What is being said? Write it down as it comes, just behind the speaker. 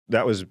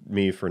that was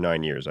me for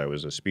 9 years. I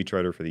was a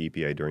speechwriter for the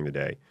EPA during the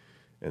day,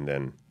 and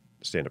then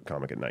stand-up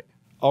comic at night.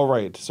 All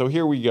right, so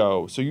here we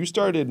go. So you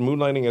started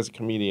moonlighting as a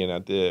comedian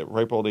at the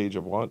ripe old age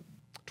of what?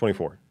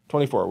 24.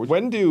 24.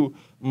 When do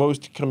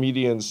most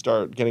comedians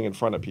start getting in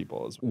front of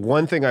people?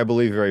 One thing I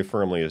believe very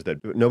firmly is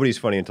that nobody's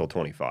funny until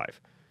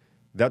 25.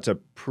 That's a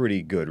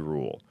pretty good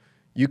rule.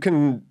 You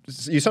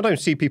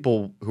sometimes see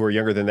people who are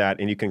younger than that,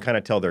 and you can kind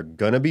of tell they're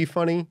gonna be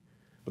funny,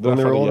 but they're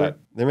not funny yet.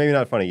 They're maybe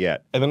not funny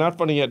yet. And they're not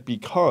funny yet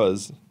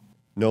because?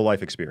 No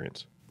life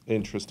experience.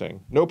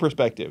 Interesting. No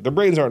perspective. Their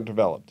brains aren't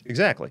developed.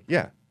 Exactly,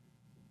 yeah.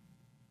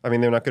 I mean,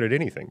 they're not good at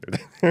anything.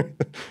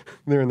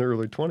 They're in their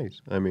early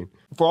 20s, I mean.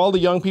 For all the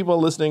young people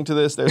listening to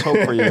this, there's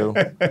hope for you.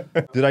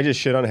 Did I just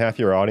shit on half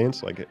your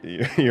audience? Like,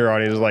 your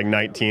audience is like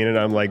 19, and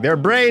I'm like, their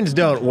brains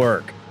don't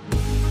work.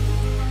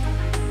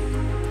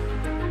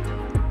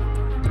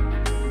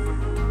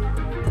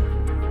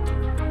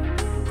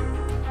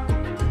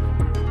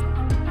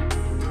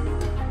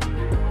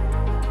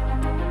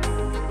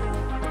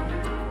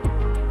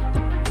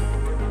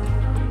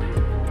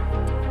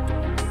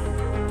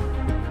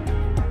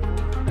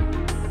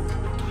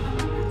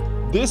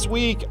 This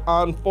week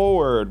on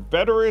Forward,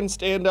 veteran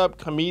stand-up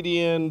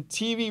comedian,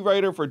 TV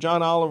writer for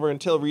John Oliver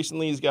until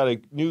recently. He's got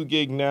a new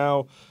gig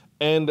now.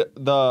 And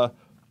the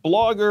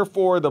blogger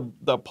for the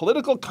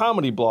political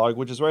comedy blog,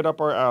 which is right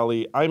up our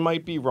alley, I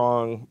Might Be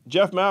Wrong,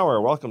 Jeff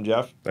Maurer. Welcome,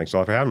 Jeff. Thanks a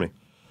lot for having me.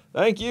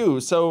 Thank you.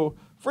 So,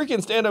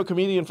 freaking stand-up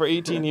comedian for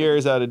 18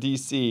 years out of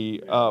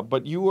D.C.,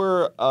 but you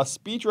were a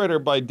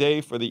speechwriter by day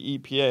for the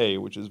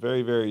EPA, which is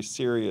very, very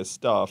serious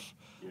stuff.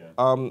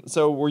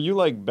 So were you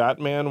like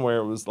Batman, where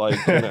it was like,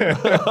 you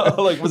know,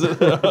 like was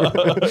it?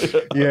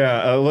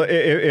 Yeah,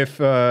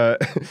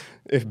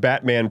 if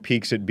Batman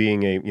peaks at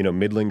being a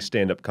middling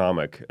stand-up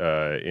comic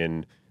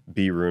in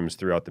B rooms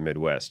throughout the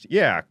Midwest,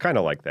 yeah, kind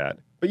of like that.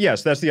 But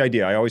yes, that's the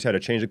idea. I always had to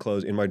change the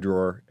clothes in my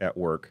drawer at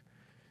work,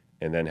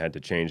 and then had to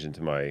change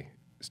into my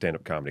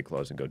stand-up comedy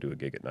clothes and go do a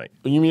gig at night.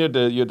 You mean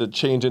you had to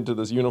change into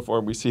this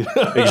uniform we see?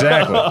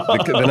 Exactly.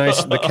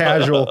 The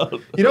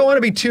casual. You don't want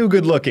to be too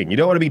good looking. You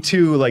don't want to be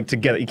too like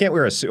together. You can't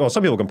wear a suit. Well,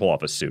 some people can pull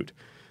off a suit,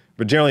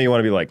 but generally you want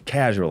to be like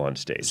casual on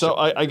stage. So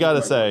I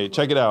gotta say,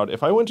 check it out.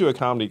 If I went to a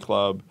comedy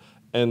club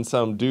and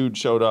some dude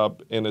showed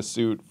up in a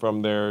suit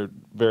from their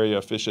very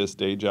officious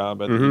day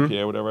job at the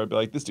EPA or whatever, I'd be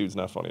like, this dude's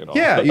not funny at all.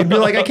 Yeah, you'd be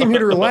like, I came here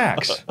to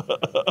relax.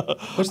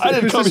 I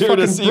didn't come here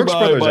to see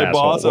my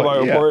boss at my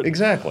report.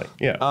 Exactly,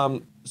 yeah.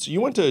 So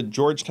you went to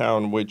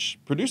Georgetown, which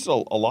produced a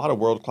lot of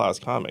world-class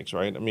comics,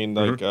 right? I mean,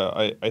 like,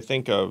 I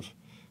think of...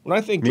 When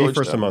I think me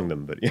first among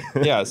them, but yeah.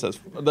 Yeah, it says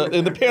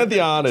in the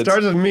Pantheon. It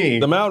starts with me.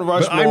 The Mount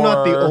Rushmore. But I'm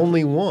not the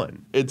only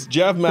one. It's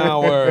Jeff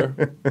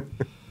Maurer.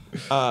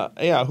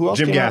 Yeah, who else?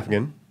 Jim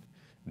Gaffigan,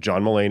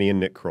 John Mulaney, and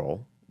Nick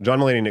Kroll. John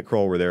Mulaney and Nick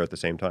Kroll were there at the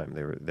same time.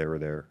 They were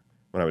there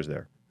when I was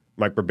there.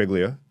 Mike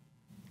Birbiglia.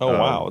 Oh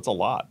wow, it's a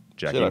a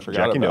Jackie, Shit, I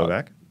forgot Jackie about.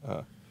 Novak.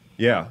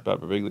 Yeah,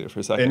 about Birbiglia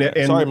for a second.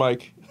 And sorry,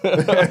 Mike.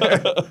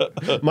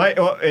 And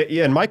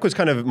Mike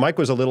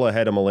was a little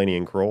ahead of Mulaney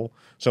and Kroll.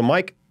 So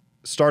Mike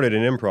started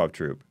an improv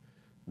troupe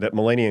that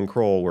Mulaney and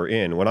Kroll were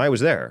in when I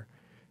was there,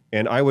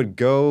 and I would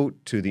go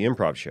to the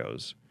improv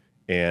shows,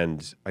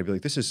 and I'd be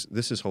like, "This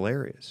is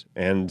hilarious,"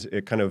 and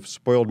it kind of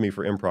spoiled me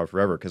for improv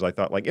forever because I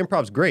thought like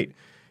improv's great,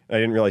 and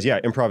I didn't realize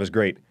improv is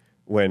great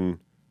when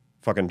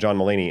fucking John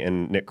Mulaney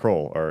and Nick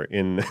Kroll are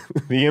in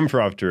the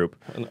improv troupe.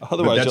 And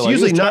otherwise, that's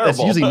usually not. That's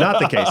usually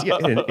not the case. Yeah,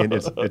 and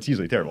it's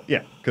usually terrible.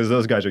 Yeah, because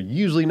those guys are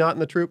usually not in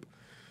the troupe.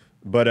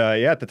 But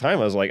yeah, at the time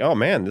I was like, oh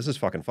man, this is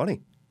fucking funny.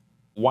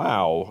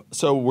 Wow.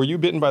 So were you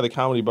bitten by the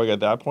comedy bug at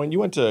that point? You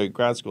went to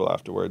grad school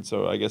afterwards,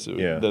 so I guess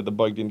the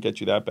bug didn't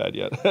get you that bad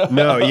yet.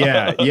 No,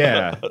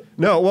 yeah.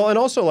 No, well, and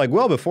also like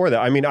well before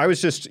that. I mean, I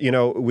was just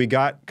we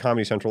got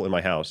Comedy Central in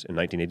my house in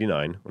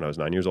 1989 when I was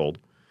 9 years old.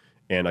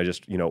 And I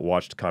just,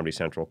 watched Comedy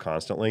Central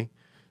constantly.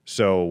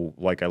 So,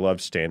 like, I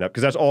loved stand-up.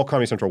 Because that's all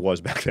Comedy Central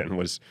was back then,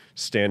 was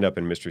stand-up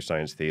and Mystery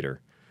Science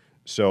Theater.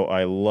 So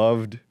I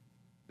loved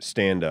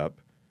stand-up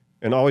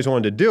and always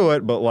wanted to do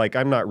it. But, like,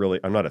 I'm not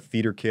a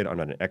theater kid. I'm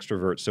not an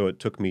extrovert. So it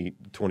took me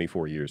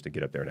 24 years to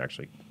get up there and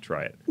actually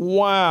try it.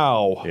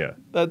 Wow. Yeah.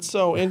 That's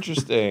so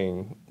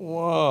interesting.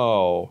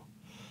 Whoa.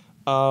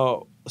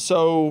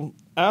 So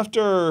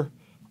after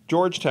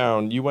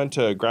Georgetown, you went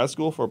to grad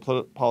school for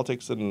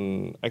politics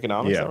and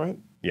economics, is that right?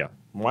 Yeah.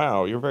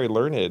 Wow, you're very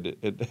learned.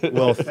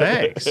 Well,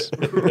 thanks.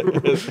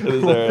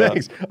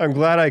 Thanks. I'm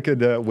glad I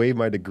could wave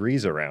my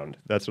degrees around.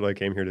 That's what I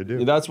came here to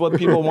do. That's what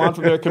people want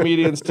from their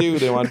comedians, too.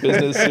 They want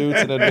business suits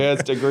and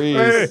advanced degrees.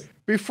 Hey,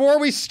 before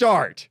we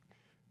start,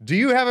 do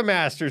you have a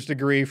master's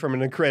degree from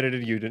an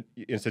accredited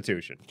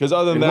institution? Because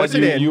other than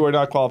that, you are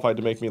not qualified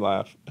to make me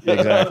laugh.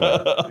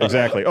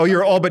 Exactly. Oh,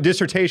 you're all but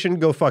dissertation?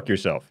 Go fuck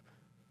yourself.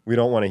 We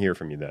don't want to hear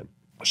from you then.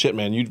 Shit,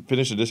 man, you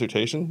finished a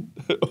dissertation?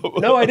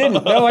 No, I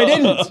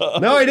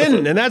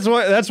didn't. And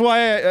that's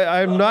why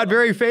I'm not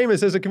very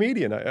famous as a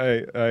comedian.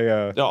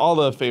 All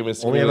the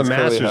famous only have a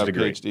master's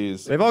degree.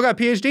 PhDs. They've all got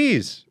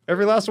PhDs.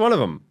 Every last one of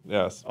them.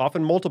 Yes.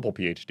 Often multiple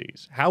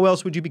PhDs. How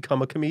else would you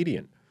become a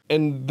comedian?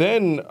 And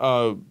then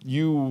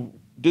you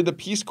did the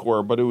Peace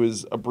Corps, but it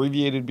was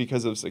abbreviated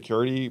because of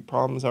security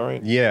problems, all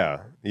right?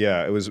 Yeah,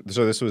 yeah. It was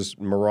so. This was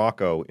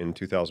Morocco in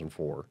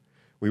 2004.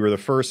 We were the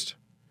first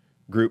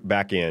group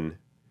back in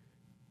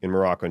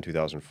Morocco in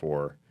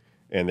 2004,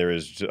 and there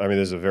is. I mean,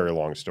 this is a very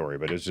long story,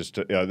 but it's just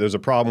there's a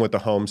problem with the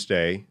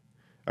homestay.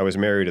 I was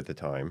married at the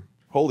time.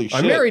 Holy shit!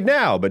 I'm married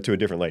now, but to a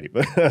different lady.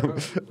 But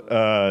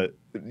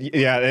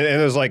yeah,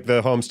 and it was like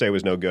the homestay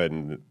was no good,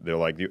 and they're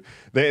like,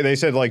 they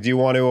said like, do you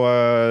want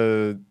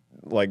to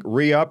like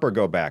re-up or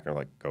go back? And I'm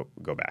like,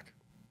 go back,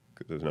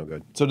 because it was no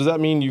good. So does that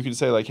mean you could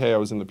say like, hey, I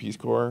was in the Peace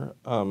Corps,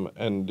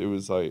 and it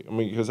was like, I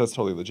mean, because that's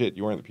totally legit.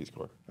 You were in the Peace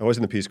Corps. I was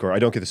in the Peace Corps. I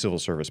don't get the civil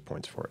service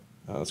points for it.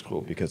 Oh, that's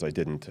cool. Because I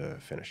didn't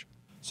finish.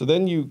 So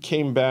then you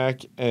came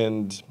back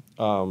and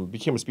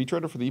became a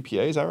speechwriter for the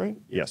EPA. Is that right?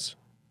 Yes.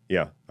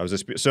 Yeah, I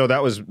was so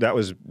that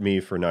was me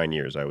for 9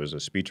 years. I was a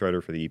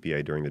speechwriter for the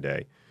EPA during the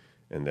day,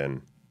 and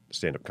then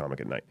stand-up comic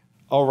at night.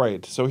 All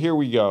right, so here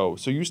we go.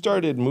 So you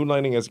started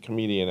moonlighting as a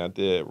comedian at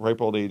the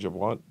ripe old age of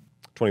what?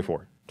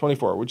 24.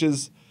 24, which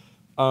is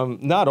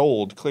not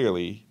old,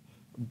 clearly,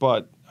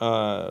 but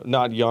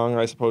not young,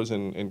 I suppose,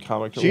 in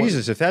comic.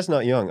 Jesus, if that's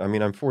not young, I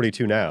mean, I'm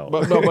 42 now.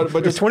 But no,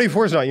 but just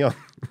 24 is not young.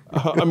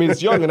 I mean,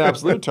 it's young in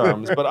absolute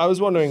terms, but I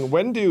was wondering,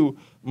 when do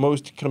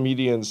most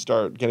comedians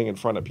start getting in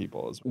front of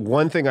people?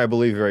 One thing I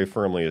believe very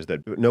firmly is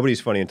that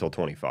nobody's funny until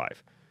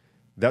 25.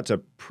 That's a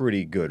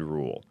pretty good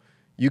rule.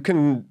 You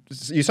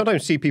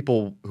sometimes see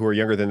people who are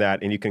younger than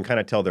that, and you can kind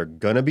of tell they're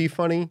gonna be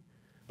funny,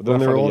 but they're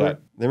not funny older. yet.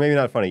 They're maybe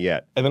not funny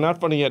yet. And they're not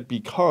funny yet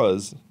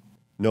because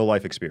no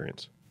life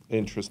experience.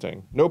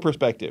 Interesting. No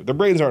perspective. Their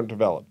brains aren't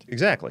developed.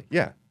 Exactly.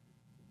 Yeah.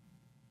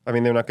 I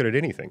mean, they're not good at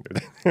anything.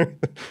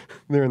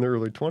 They're in their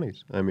early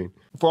 20s. I mean,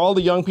 for all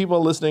the young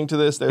people listening to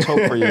this, there's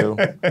hope for you.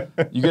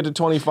 You get to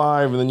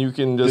 25, and then you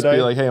can just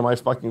be like, hey, am I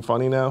fucking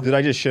funny now? Did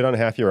I just shit on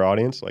half your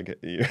audience? Like,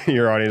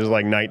 your audience is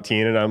like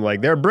 19, and I'm like,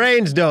 their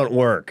brains don't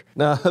work.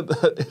 No,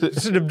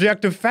 it's an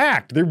objective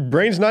fact. Their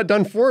brain's not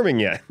done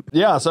forming yet.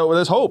 Yeah, so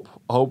there's hope.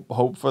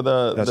 Hope for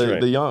the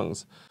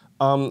youngs.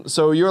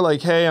 So you're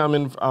like, hey, I'm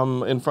in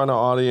front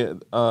of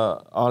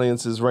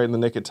audiences right in the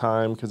nick of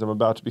time because I'm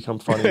about to become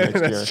funny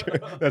next year.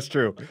 True. That's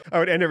true. I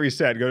would end every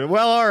set going,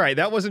 well, all right,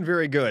 that wasn't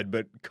very good,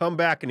 but come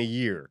back in a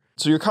year.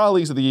 So your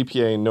colleagues at the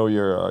EPA know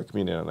you're a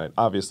comedian at night,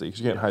 obviously,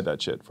 because you can't hide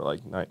that shit for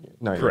like nine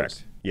Correct.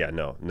 years. Yeah,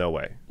 no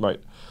way. Right.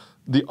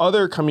 The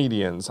other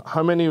comedians,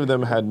 how many of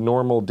them had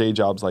normal day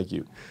jobs like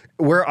you?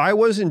 Where I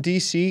was in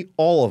D.C.,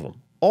 all of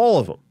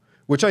them,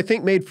 which I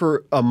think made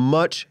for a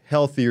much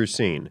healthier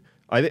scene.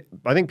 I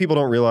think people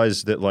don't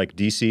realize that like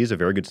DC is a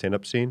very good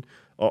stand-up scene.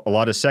 A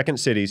lot of second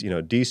cities,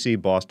 DC,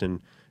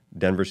 Boston,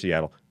 Denver,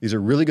 Seattle, these are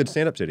really good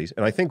stand-up cities.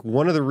 And I think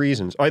one of the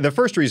reasons, the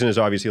first reason is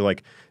obviously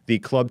like the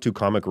club to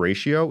comic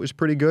ratio is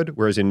pretty good.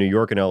 Whereas in New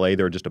York and LA,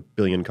 there are just a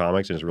billion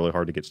comics and it's really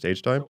hard to get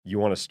stage time. You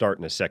want to start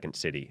in a second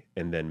city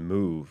and then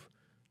move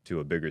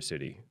to a bigger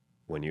city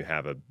when you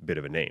have a bit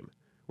of a name.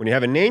 When you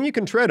have a name you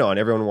can tread on,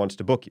 everyone wants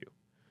to book you.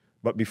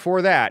 But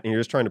before that, and you're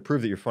just trying to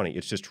prove that you're funny,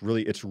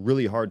 it's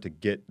really hard to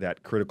get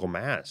that critical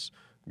mass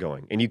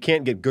going. And you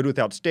can't get good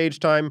without stage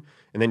time,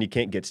 and then you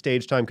can't get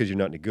stage time because you're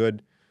not any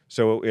good.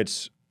 So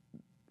it's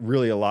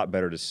really a lot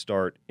better to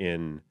start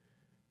in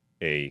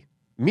a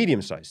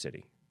medium-sized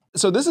city.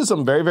 So this is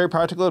some very, very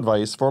practical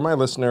advice for my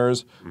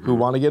listeners who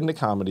want to get into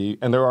comedy,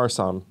 and there are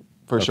some,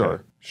 for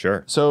sure.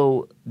 Sure.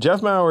 So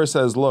Jeff Maurer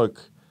says,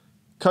 look,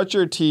 cut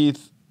your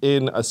teeth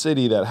in a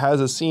city that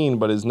has a scene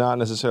but is not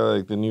necessarily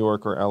like the New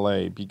York or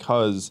LA,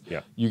 because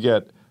you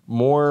get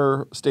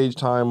more stage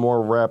time,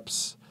 more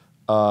reps.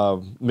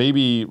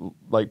 Maybe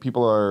like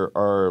people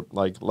are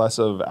like less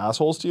of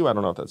assholes to you. I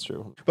don't know if that's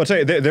true. But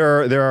I'll tell you,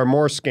 there are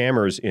more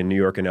scammers in New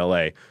York and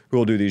LA who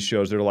will do these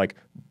shows that are like,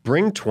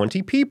 bring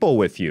 20 people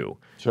with you.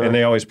 Sure. And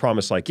they always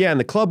promise like, yeah, and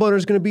the club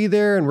owner's going to be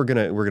there and we're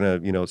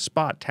gonna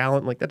spot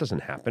talent. Like that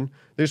doesn't happen.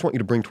 They just want you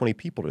to bring 20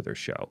 people to their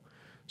show.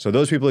 So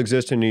those people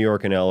exist in New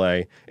York and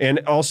LA.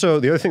 And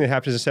also the other thing that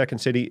happens in Second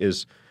City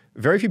is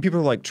very few people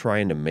are like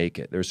trying to make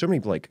it. There's so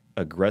many like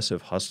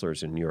aggressive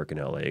hustlers in New York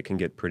and LA. It can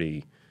get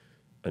pretty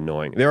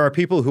annoying. There are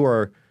people who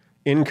are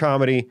in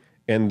comedy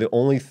and the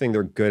only thing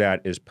they're good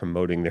at is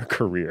promoting their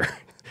career.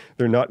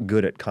 They're not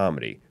good at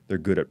comedy. They're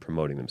good at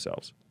promoting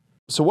themselves.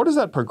 So what does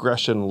that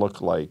progression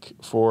look like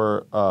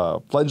for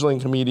a fledgling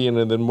comedian?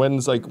 And then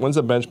when's a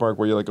benchmark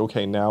where you're like,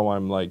 okay, now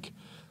I'm like,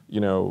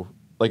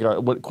 like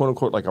a quote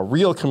unquote like a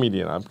real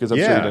comedian, because I'm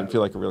sure you didn't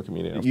feel like a real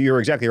comedian. You're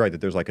exactly right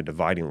that there's like a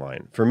dividing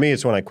line. For me,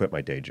 it's when I quit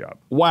my day job.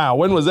 Wow,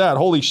 when was that?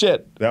 Holy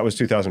shit! That was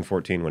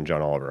 2014 when John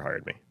Oliver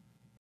hired me.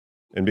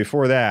 And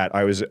before that,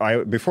 I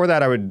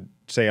would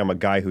say I'm a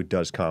guy who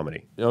does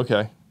comedy.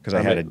 Okay. Because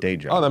I had a day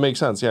job. Oh, that makes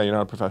sense. Yeah, you're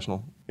not a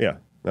professional. Yeah,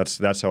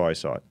 that's how I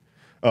saw it.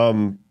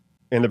 And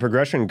the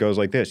progression goes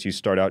like this: you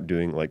start out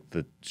doing like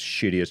the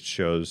shittiest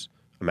shows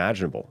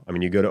imaginable. I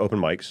mean, you go to open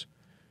mics.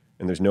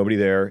 And there's nobody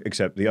there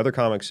except the other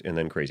comics and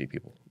then crazy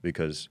people,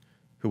 because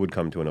who would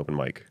come to an open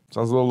mic.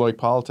 Sounds a little like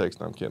politics.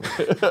 No, I'm kidding.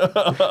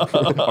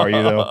 Are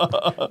you though?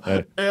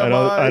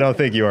 I don't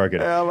think you are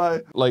good. Am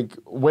I? Like,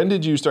 when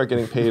did you start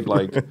getting paid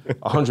like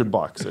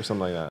 $100 or something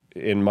like that?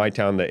 In my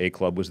town, the A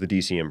Club was the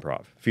DC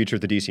Improv. Feature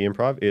of the DC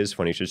Improv is,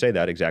 funny you should say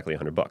that, exactly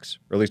 $100. Or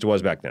at least it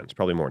was back then. It's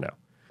probably more now.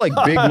 Like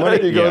big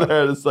money. You go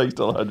there and it's like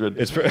still 100.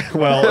 It's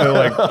well,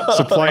 like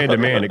supply and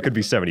demand. It could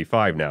be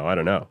 75 now. I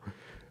don't know.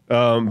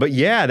 But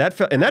yeah, that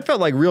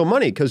felt like real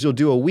money because you'll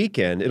do a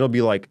weekend. It'll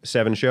be like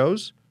 7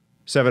 shows,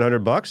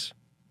 $700.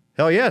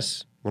 Hell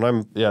yes. When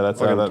I'm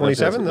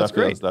 27, that's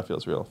great. That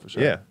feels real for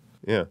sure. Yeah,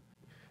 yeah.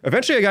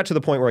 Eventually, I got to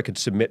the point where I could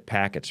submit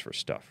packets for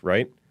stuff.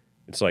 Right?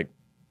 It's like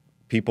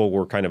people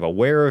were kind of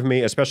aware of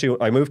me. Especially,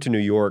 I moved to New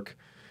York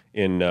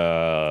in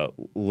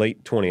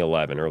late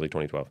 2011, early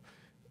 2012,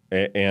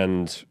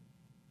 and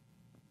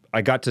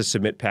I got to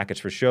submit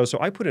packets for shows. So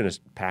I put in a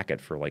packet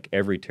for like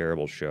every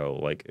terrible show,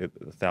 like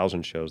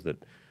 1,000 shows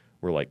that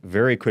were like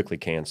very quickly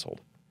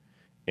canceled.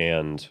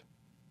 And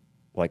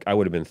like I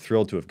would have been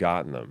thrilled to have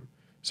gotten them.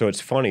 So it's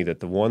funny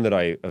that the one that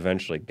I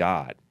eventually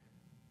got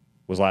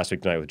was Last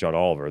Week Tonight with John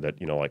Oliver that,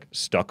 like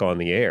stuck on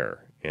the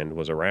air and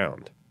was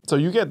around. So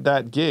you get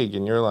that gig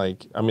and you're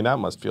like, I mean, that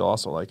must feel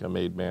also like a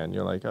made man.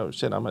 You're like, oh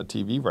shit, I'm a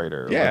TV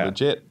writer. Yeah.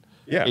 Legit.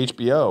 Yeah.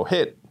 HBO,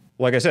 hit.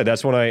 Like I said,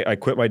 that's when I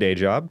quit my day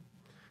job.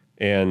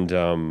 And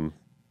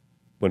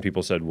when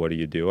people said, what do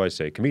you do? I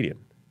say comedian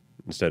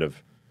instead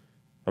of,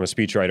 I'm a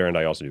speechwriter and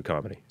I also do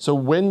comedy. So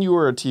when you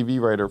were a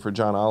TV writer for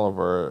John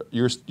Oliver,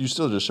 you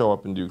still just show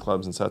up and do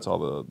clubs and sets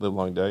all the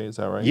long day, is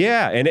that right?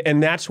 Yeah,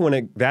 and that's when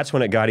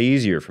it got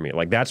easier for me.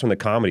 Like that's when the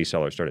Comedy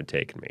Cellar started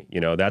taking me.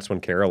 That's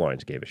when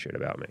Caroline's gave a shit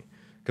about me.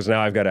 Because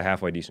now I've got a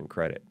halfway decent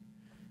credit.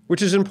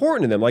 Which is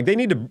important to them. Like they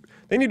need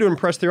to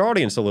impress their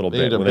audience a little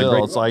bit. Need a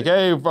bill. It's like,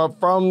 hey,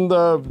 from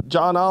the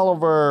John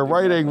Oliver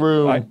writing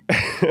room.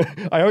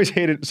 I always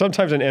hated.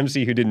 Sometimes an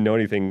MC who didn't know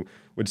anything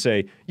would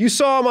say, "You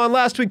saw him on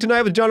Last Week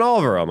Tonight with John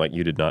Oliver." I'm like,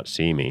 "You did not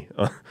see me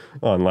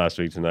on Last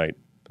Week Tonight.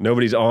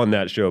 Nobody's on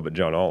that show but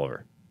John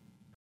Oliver."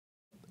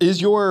 Is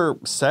your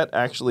set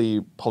actually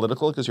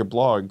political? Because your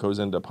blog goes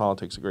into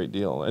politics a great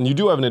deal. And you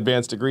do have an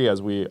advanced degree,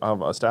 as we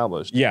have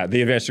established. Yeah,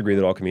 the advanced degree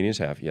that all comedians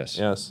have, yes.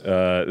 Yes.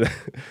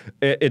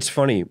 It's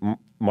funny.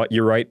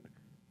 You're right.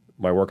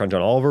 My work on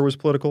John Oliver was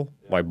political.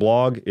 My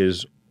blog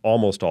is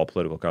almost all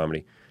political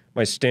comedy.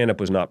 My stand-up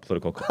was not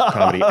political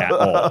comedy at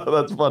all.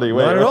 That's funny.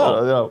 Not at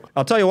all. No.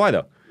 I'll tell you why,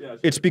 though. Yeah,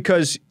 it's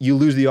because you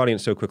lose the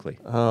audience so quickly.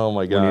 Oh,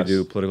 my gosh. When you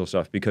do political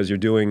stuff. Because you're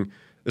doing...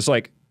 It's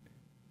like...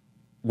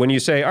 When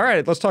you say, all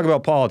right, let's talk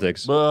about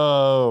politics.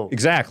 Whoa.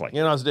 Exactly.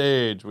 Get on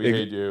stage. We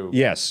hate you.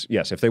 Yes,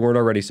 yes. If they weren't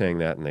already saying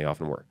that, and they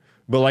often were.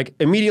 But like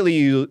immediately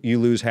you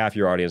lose half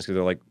your audience because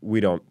they're like,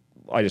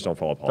 I just don't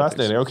follow politics.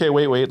 Fascinating. Okay,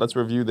 wait. Let's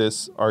review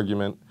this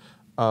argument.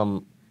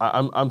 I'm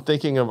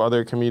thinking of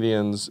other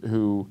comedians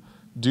who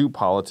do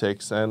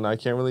politics, and I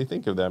can't really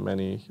think of that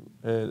many.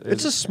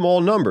 It's a small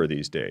number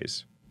these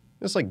days.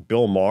 It's like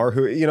Bill Maher,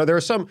 who, there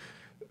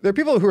are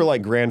people who are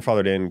like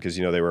grandfathered in because,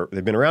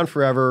 they've been around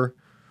forever.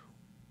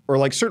 Or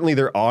like certainly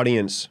their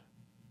audience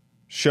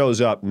shows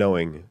up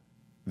knowing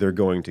they're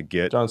going to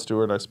get... Jon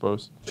Stewart, I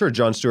suppose. Sure,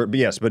 Jon Stewart. But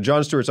yes, but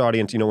Jon Stewart's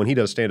audience, when he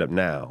does stand-up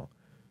now,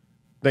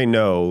 they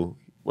know...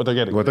 What they're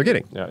getting. What they're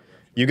getting. Yeah.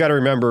 You got to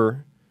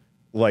remember,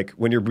 like,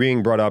 when you're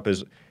being brought up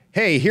as,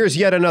 hey, here's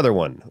yet another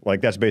one.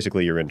 Like, that's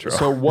basically your intro.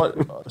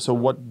 So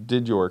what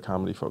did your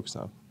comedy focus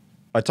on?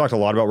 I talked a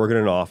lot about working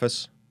in an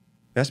office.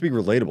 It has to be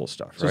relatable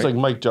stuff, so right? It's like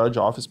Mike Judge,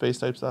 Office Space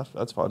type stuff?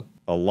 That's fun.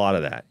 A lot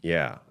of that,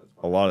 yeah.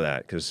 A lot of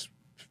that, because...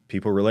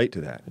 people relate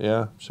to that.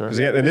 Yeah, sure.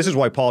 And this is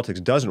why politics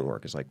doesn't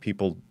work. It's like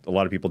a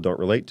lot of people don't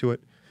relate to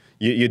it.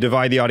 You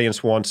divide the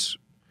audience once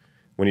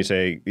when you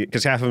say,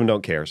 because half of them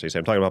don't care. So you say,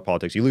 I'm talking about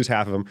politics. You lose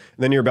half of them.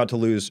 And then you're about to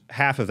lose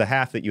half of the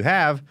half that you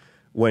have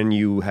when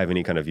you have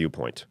any kind of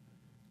viewpoint.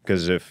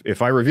 Because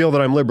if I reveal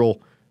that I'm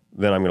liberal,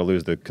 then I'm going to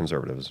lose the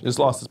conservatives. You just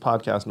lost this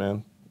podcast,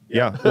 man.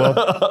 Yeah,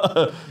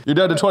 well... You're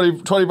down to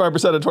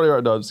 25% of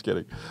 20... No, I'm just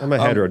kidding. I'm a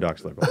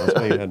heterodox liberal. That's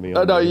why you had me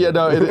on.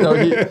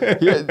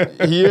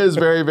 He is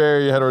very,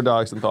 very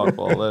heterodox and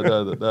thoughtful.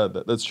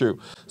 That's true.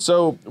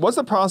 So what's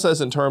the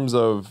process in terms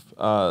of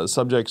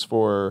subjects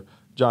for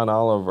John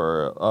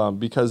Oliver?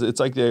 Because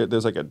it's like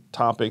there's like a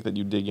topic that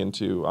you dig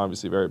into,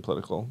 obviously very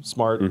political,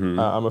 smart. Mm-hmm.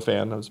 I'm a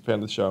fan. I was a fan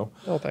of the show.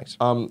 Oh, thanks.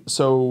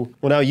 Well,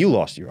 now you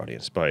lost your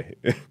audience by...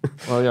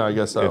 Well, yeah, I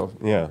guess so.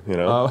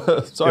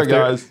 Sorry,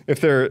 guys.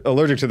 If they're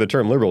allergic to the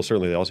term liberal,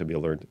 certainly they'll also be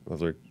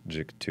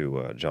allergic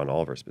to John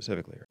Oliver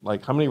specifically.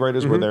 Like, how many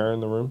writers were there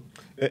in the room?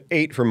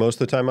 8 for most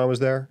of the time I was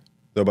there,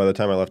 though by the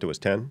time I left it was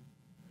 10.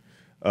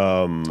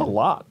 That's a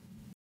lot.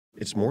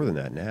 It's more than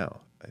that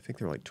now. I think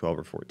they're like 12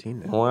 or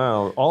 14 now.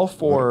 Wow. All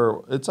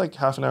for, it's like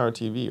half an hour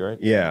TV, right?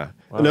 Yeah.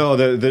 Wow. No,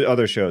 the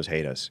other shows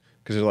hate us.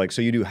 Because they're like,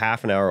 so you do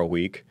half an hour a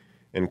week,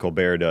 and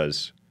Colbert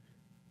does,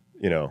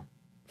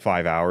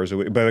 5 hours a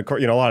week. But,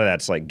 a lot of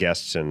that's like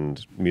guests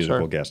and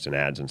musical guests and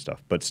ads and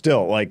stuff. But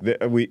still, like,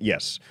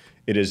 yes,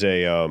 it is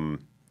a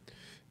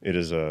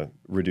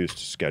reduced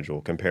schedule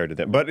compared to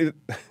them. But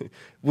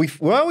we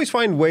always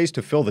find ways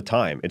to fill the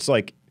time. It's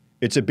like,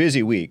 it's a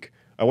busy week.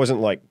 I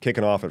wasn't like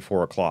kicking off at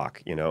 4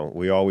 o'clock. You know,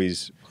 we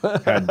always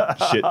had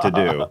shit to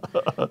do.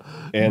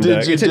 And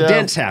it's a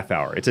dense half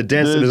hour. It's a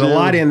dense. There's a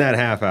lot in that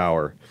half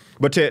hour.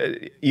 But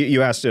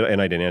you asked,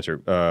 and I didn't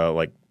answer,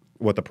 like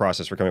what the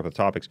process for coming up with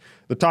topics.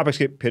 The topics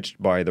get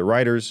pitched by the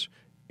writers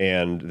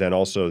and then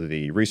also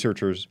the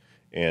researchers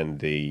and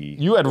the...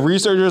 You had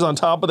researchers on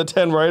top of the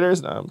 10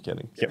 writers? No, I'm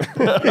kidding. Yeah.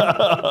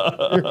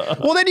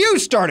 Well, then you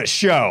start a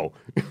show.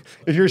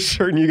 If you're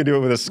certain you can do it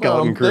with a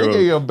skeleton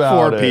crew of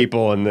 4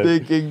 people. And then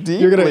thinking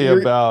deeply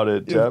about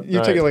it, Jeff.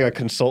 You're taking like a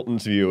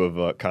consultant's view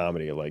of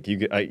comedy. Like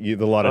you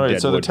a lot of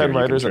dead so the 10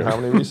 writers and how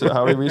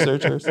many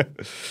researchers?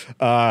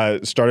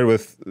 Started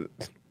with...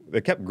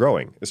 They kept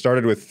growing. It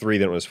started with 3,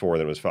 then it was 4,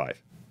 then it was 5.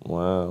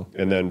 Wow.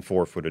 And then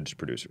 4 footage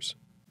producers.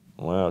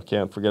 Wow,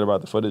 can't forget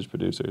about the footage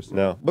producers.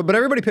 No, but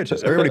everybody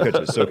pitches. Everybody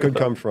pitches, so it could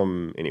come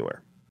from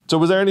anywhere. So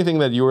was there anything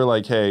that you were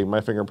like, hey,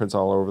 my fingerprints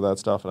all over that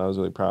stuff and I was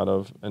really proud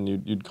of, and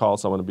you'd call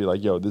someone and be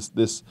like, yo,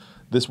 this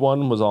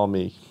one was all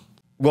me?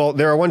 Well,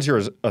 there are ones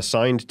you're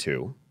assigned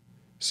to.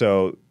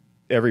 So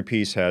every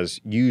piece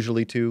has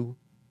usually 2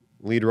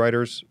 lead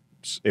writers.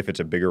 If it's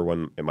a bigger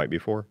one, it might be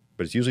 4,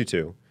 but it's usually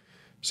 2.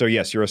 So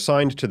yes, you're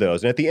assigned to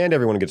those. And at the end,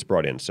 everyone gets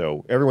brought in.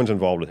 So everyone's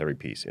involved with every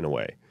piece in a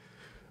way.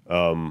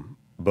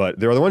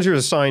 But there are the ones you're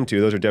assigned to.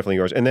 Those are definitely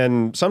yours. And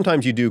then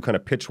sometimes you do kind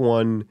of pitch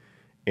one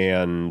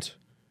and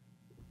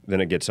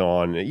then it gets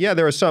on. Yeah,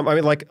 there are some. I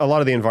mean, like a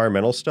lot of the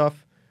environmental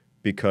stuff,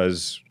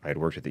 because I had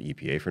worked at the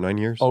EPA for 9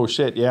 years. Oh,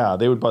 shit, yeah.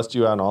 They would bust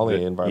you out on all the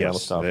environmental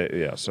stuff.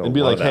 Yeah, so and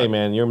be like, hey,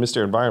 man, you're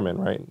Mr. Environment,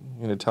 right?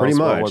 You're going to tell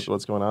us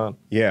what's going on.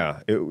 Yeah,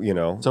 you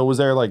know. So was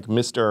there like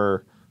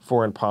Mr.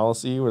 Foreign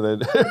Policy? Were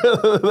they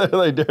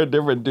like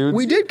different dudes?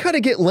 We did kind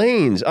of get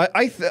lanes.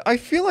 I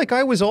feel like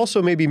I was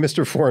also maybe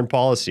Mr. Foreign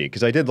Policy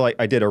because I did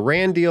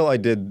Iran deal, I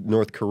did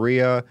North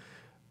Korea,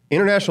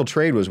 international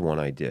trade was one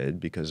I did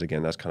because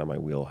again that's kind of my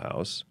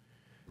wheelhouse.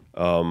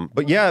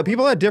 But yeah,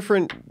 people had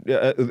different.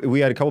 We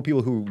had a couple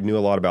people who knew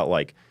a lot about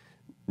like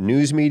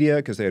news media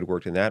because they had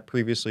worked in that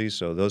previously,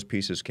 so those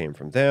pieces came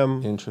from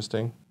them.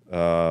 Interesting.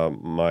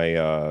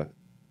 My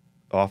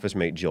office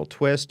mate Jill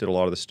Twist did a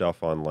lot of the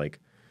stuff on like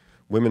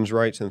women's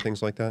rights and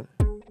things like that.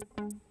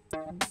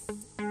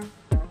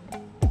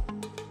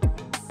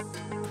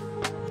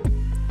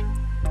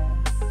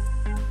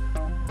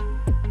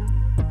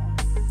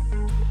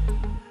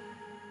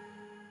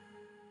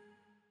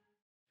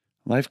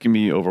 Life can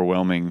be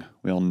overwhelming.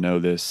 We all know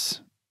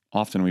this.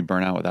 Often we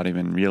burn out without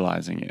even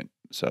realizing it.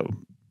 So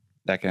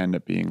that can end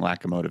up being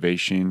lack of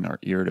motivation or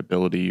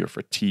irritability or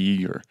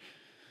fatigue or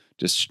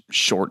just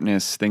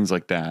shortness, things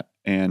like that.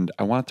 And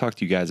I want to talk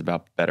to you guys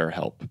about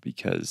BetterHelp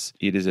because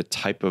it is a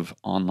type of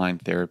online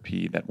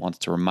therapy that wants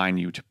to remind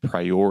you to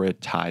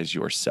prioritize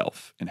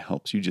yourself and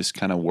helps you just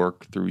kind of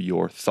work through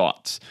your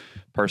thoughts.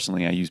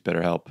 Personally, I use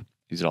BetterHelp,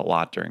 use it a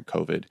lot during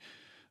COVID,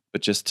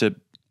 but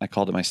I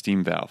called it my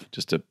steam valve,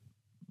 just to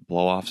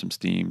blow off some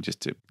steam, just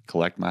to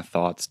collect my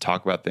thoughts,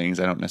 talk about things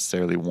I don't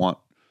necessarily want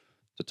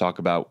to talk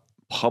about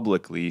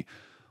publicly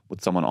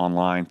with someone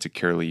online,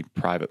 securely,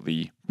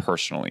 privately,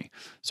 personally.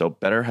 So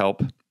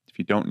BetterHelp, if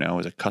you don't know,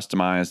 is a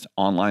customized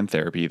online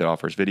therapy that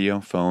offers video,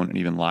 phone, and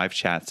even live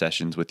chat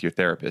sessions with your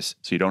therapist.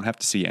 So you don't have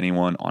to see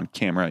anyone on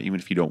camera, even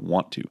if you don't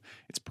want to.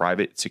 It's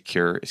private,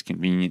 secure, it's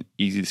convenient,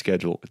 easy to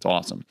schedule. It's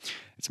awesome.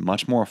 It's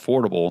much more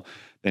affordable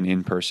than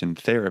in-person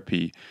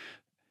therapy.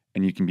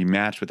 And you can be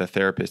matched with a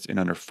therapist in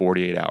under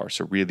 48 hours.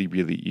 So really,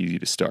 really easy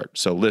to start.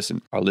 So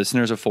listen, our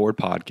listeners of Forward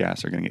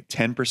Podcast are going to get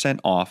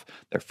 10% off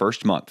their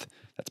first month.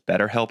 That's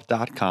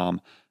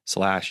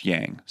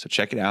betterhelp.com/yang. So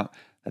check it out.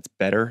 That's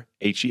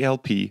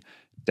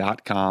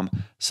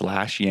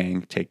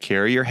betterhelp.com/yang. Take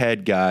care of your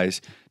head,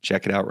 guys.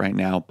 Check it out right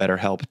now.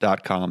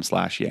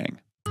 betterhelp.com/yang.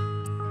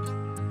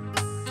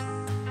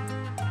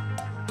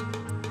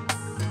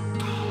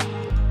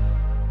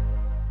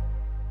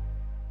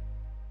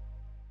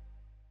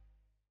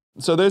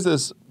 So there's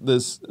this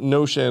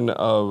notion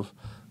of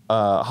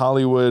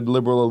Hollywood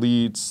liberal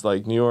elites,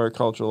 like New York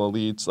cultural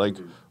elites, like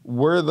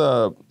were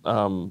the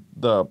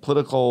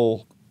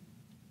political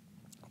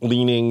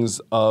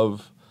leanings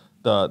of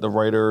the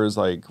writers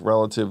like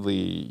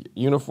relatively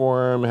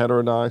uniform,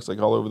 heterodox, like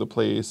all over the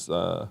place?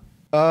 So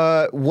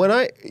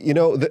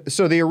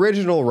the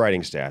original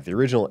writing staff, the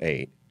original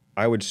 8,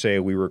 I would say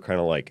we were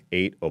kind of like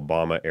 8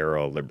 Obama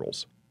era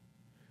liberals.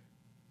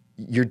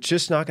 You're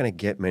just not going to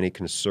get many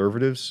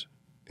conservatives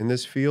in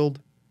this field.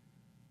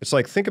 It's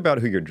like, think about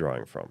who you're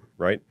drawing from,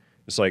 right?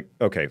 It's like,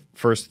 okay,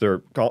 first,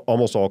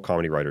 almost all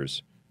comedy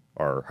writers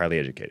are highly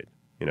educated.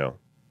 You know,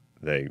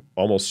 they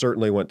almost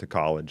certainly went to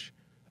college.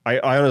 I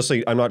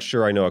honestly, I'm not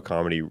sure I know a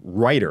comedy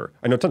writer.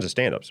 I know tons of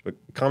stand-ups, but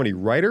a comedy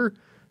writer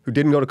who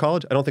didn't go to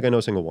college, I don't think I know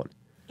a single one.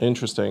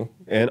 Interesting.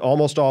 And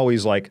almost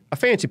always like a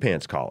fancy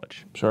pants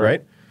college, sure,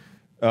 right?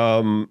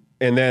 And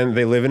then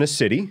they live in a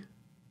city.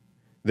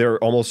 They're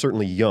almost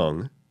certainly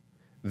young.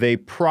 They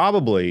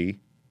probably...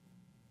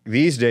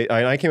 These days,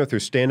 I came up through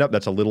stand-up.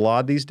 That's a little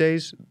odd these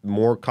days.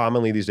 More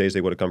commonly these days,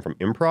 they would have come from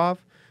improv.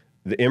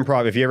 The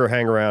improv, if you ever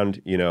hang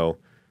around,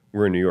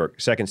 we're in New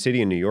York, Second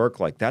City in New York,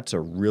 like that's a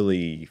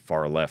really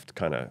far left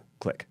kind of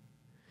clique.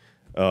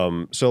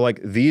 So like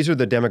these are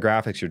the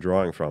demographics you're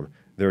drawing from.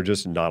 There are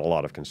just not a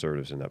lot of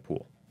conservatives in that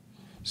pool.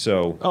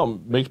 So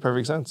makes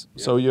perfect sense.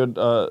 So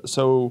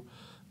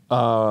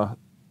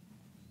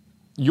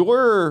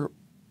your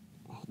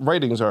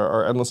writings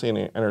are endlessly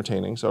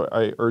entertaining. So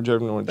I urge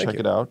everyone to check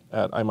it out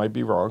at I Might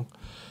Be Wrong.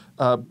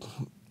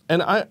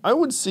 And I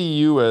would see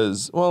you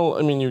as, well,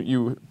 I mean,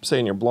 you say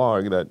in your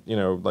blog that,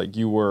 like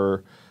you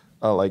were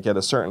like at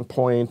a certain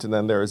point, and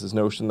then there was this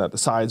notion that the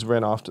sides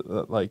ran off to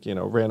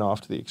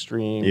the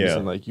extremes,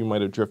 and like you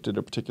might have drifted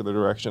a particular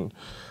direction.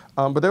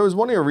 But there was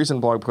one of your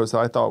recent blog posts that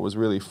I thought was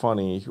really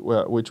funny,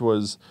 which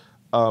was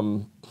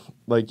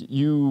like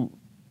you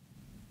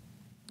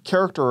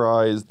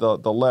characterized the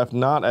left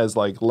not as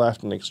like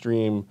left and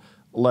extreme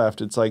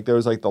left. It's like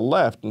there's like the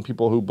left and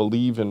people who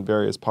believe in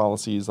various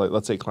policies, like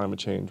let's say climate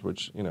change,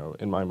 which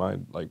in my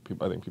mind, like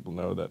I think people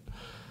know that,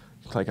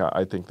 like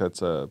I think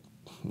that's a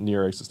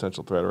near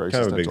existential threat or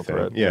existential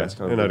threat. Yeah,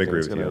 and I'd agree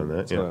with you on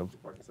that. Yeah.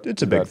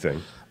 It's a big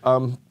thing.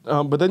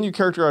 But then you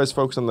characterize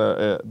folks on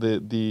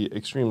the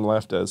extreme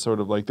left as sort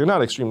of like they're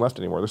not extreme left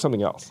anymore. They're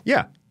something else.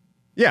 Yeah.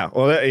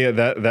 Well,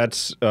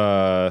 that's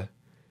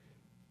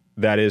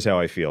that is how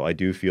I feel. I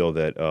do feel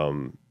that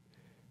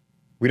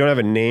we don't have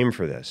a name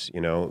for this. Oh,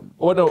 no,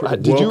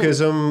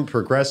 wokeism,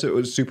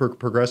 progressive, super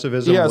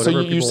progressivism. Yeah. So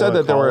you said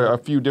that there were a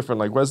few different,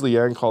 like Wesley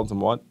Yang called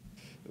them what?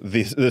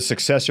 The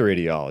successor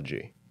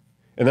ideology,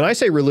 and then I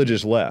say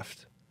religious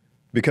left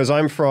because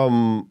I'm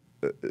from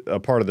a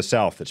part of the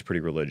South that's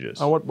pretty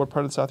religious. Oh, what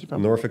part of the South are you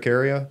from? Norfolk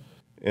area,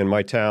 in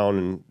my town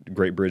in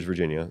Great Bridge,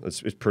 Virginia.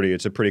 It's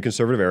a pretty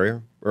conservative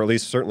area, or at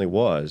least certainly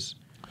was.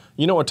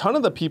 A ton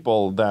of the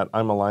people that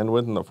I'm aligned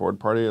with in the Ford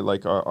Party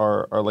like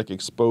are like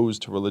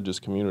exposed to religious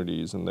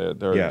communities, and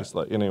they're just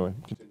like anyway.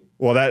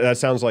 Well, that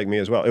sounds like me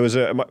as well. It was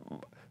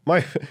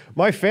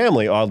my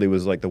family oddly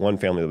was like the one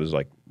family that was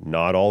like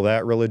not all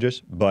that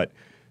religious, but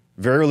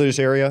very religious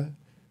area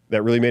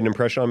that really made an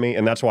impression on me,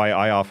 and that's why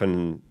I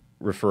often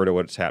refer to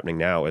what's happening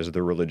now as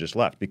the religious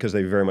left, because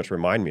they very much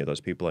remind me of those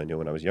people I knew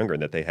when I was younger,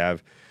 and that they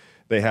have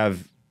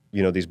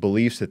these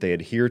beliefs that they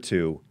adhere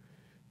to,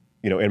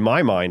 in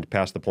my mind,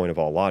 past the point of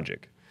all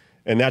logic.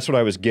 And that's what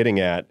I was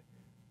getting at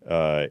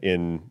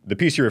in the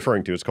piece you're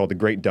referring to. It's called The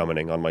Great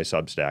Dumbing on my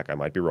Substack. I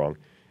might be wrong.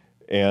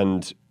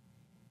 And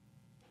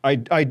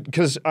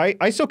because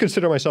I still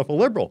consider myself a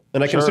liberal,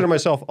 and I consider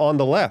myself on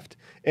the left.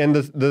 And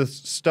the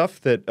stuff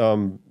that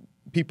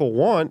people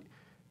want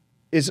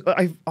is,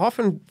 I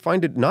often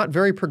find it not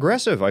very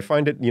progressive. I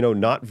find it,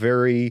 not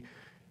very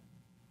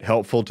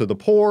helpful to the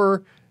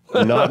poor,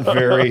 not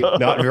very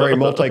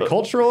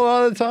multicultural a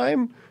lot of the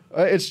time.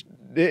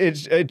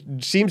 It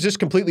seems just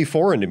completely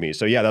foreign to me.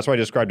 So yeah, that's why I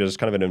described it as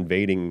kind of an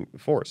invading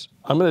force.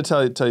 I'm going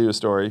to tell you a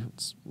story.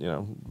 It's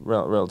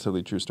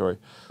relatively true story.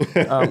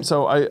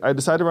 So I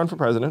decided to run for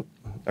president.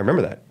 I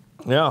remember that.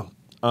 Yeah,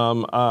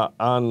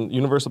 on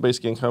universal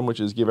basic income, which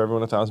is give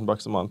everyone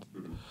 $1,000 a month.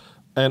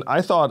 And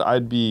I thought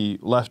I'd be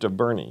left of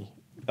Bernie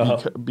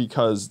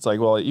because it's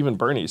like, well, even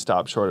Bernie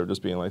stopped short of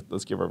just being like,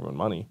 let's give everyone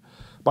money.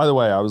 By the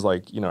way, I was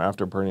like,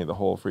 after Bernie, the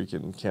whole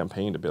freaking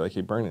campaign to be like,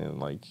 hey, Bernie, and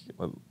like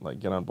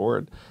get on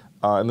board.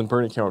 And then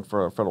Bernie came out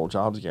for a federal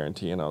jobs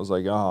guarantee, and I was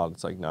like, oh,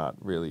 it's like not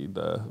really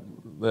that's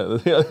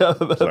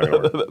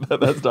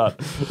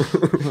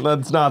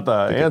not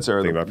the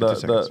answer.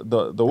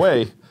 The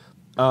way.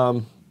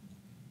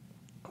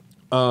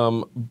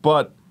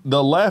 But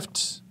the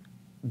left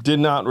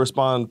did not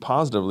respond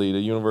positively to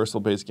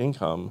universal basic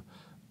income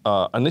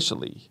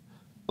initially.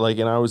 Like,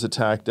 and I was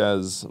attacked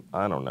as,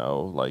 I don't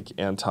know, like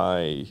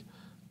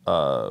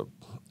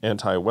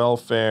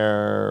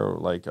anti-welfare,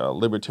 like a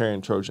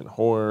libertarian Trojan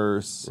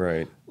horse,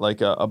 right?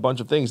 Like a bunch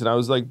of things, and I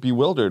was like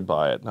bewildered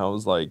by it. And I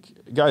was like,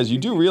 guys, you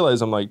do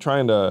realize I'm like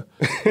trying to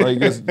like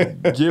just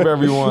give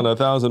everyone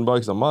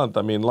 $1,000 a month.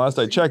 I mean, last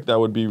I checked, that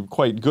would be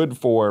quite good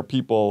for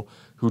people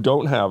who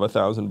don't have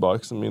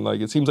 $1,000. I mean,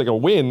 like it seems like a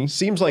win.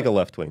 Seems like a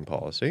left-wing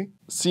policy.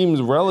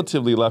 Seems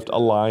relatively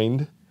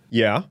left-aligned.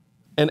 Yeah.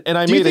 And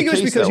I Do you made think a it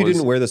was case because you was,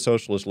 didn't wear the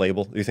socialist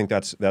label? Do you think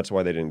that's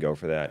why they didn't go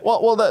for that?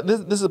 Well,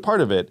 this is part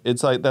of it.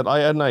 It's like that I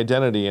had an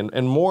identity,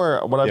 and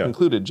more what I've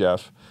concluded,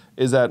 Jeff,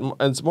 is that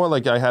it's more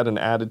like I had an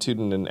attitude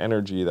and an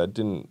energy that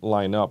didn't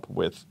line up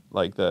with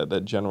like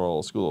the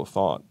general school of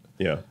thought.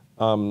 Yeah.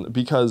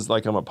 Because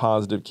like I'm a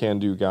positive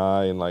can-do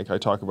guy, and like I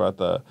talk about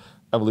the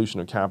evolution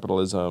of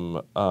capitalism,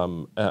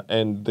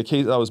 and the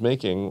case I was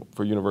making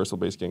for universal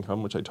basic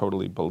income, which I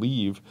totally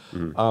believe,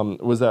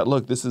 was that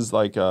look, this is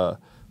like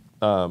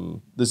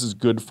this is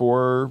good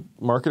for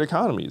market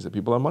economies that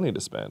people have money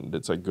to spend.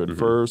 It's like good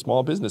for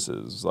small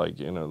businesses, like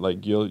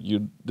like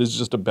this is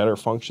just a better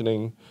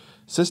functioning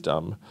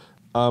system,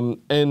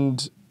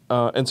 and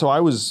so I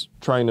was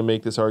trying to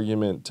make this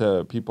argument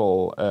to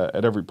people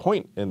at every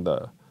point in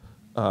the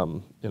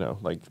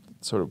like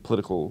sort of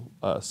political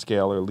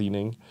scale or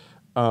leaning.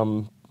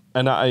 And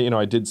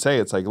I did say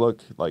it's like,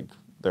 look, like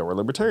there were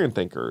libertarian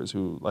thinkers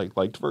who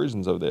liked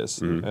versions of this,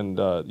 and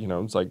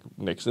it's like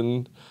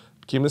Nixon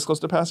came this close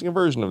to passing a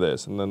version of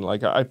this, and then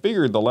like I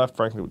figured the left,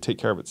 frankly, would take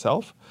care of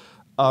itself.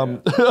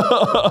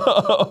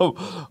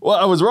 Well,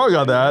 I was wrong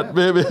on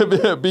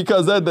that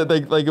because then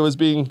it was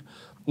being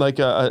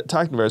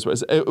attacked in various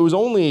ways. It was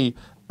only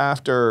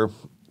after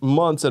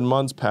months and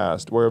months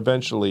passed where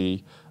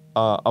eventually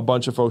a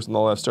bunch of folks on the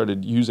left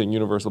started using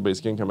universal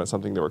basic income as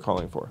something they were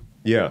calling for.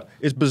 Yeah,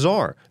 it's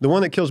bizarre. The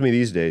one that kills me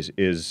these days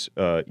is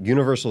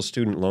universal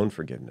student loan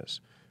forgiveness,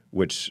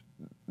 which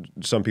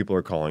some people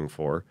are calling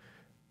for.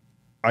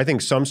 I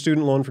think some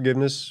student loan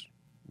forgiveness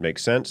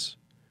makes sense.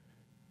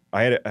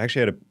 I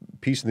actually had a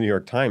piece in the New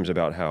York Times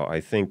about how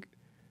I think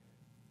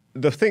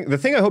the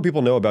thing I hope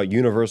people know about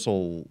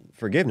universal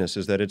forgiveness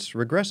is that it's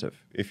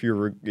regressive. If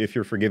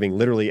you're forgiving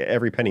literally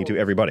every penny to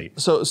everybody.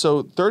 So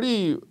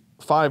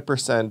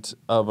 35%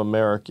 of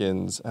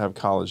Americans have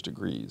college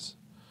degrees.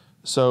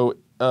 So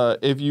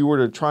if you were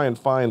to try and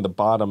find the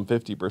bottom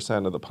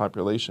 50% of the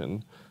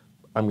population,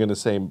 I'm going to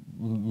say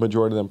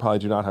majority of them probably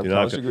do not have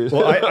college degrees.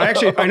 Well, I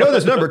know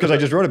this number because I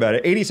just wrote about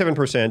it.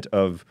 87%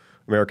 of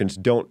Americans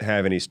don't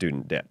have any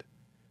student debt.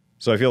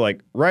 So I feel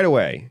like right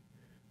away,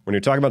 when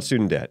you're talking about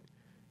student debt,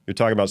 you're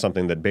talking about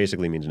something that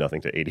basically means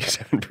nothing to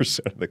 87%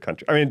 of the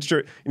country. I mean, it's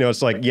true. You know,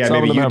 it's like, yeah,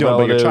 maybe you don't,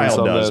 but your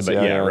child does. But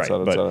yeah, right.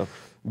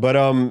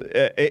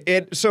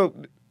 So,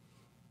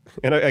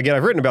 and again,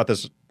 I've written about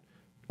this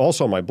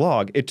also on my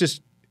blog. It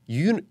just,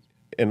 and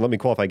let me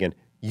qualify again,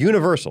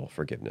 universal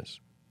forgiveness.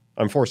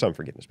 I'm for some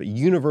forgiveness, but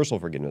universal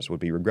forgiveness would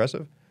be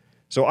regressive.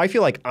 So I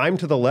feel like I'm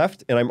to the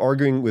left and I'm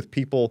arguing with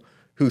people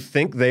who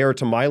think they are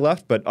to my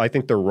left, but I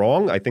think they're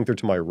wrong. I think they're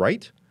to my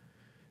right.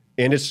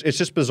 And it's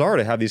just bizarre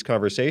to have these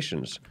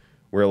conversations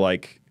where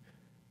like,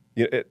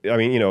 I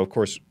mean, of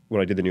course,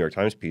 when I did the New York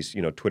Times piece,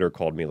 Twitter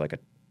called me like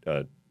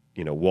a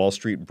Wall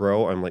Street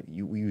bro. I'm like,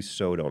 you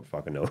so don't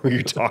fucking know who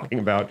you're talking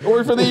about.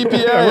 Or for the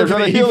EPA. Or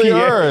trying to heal the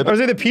earth. I was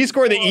in the Peace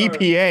Corps and the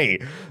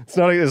EPA.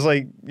 It's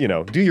like,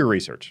 do your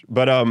research.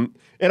 But, and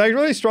I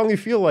really strongly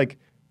feel like,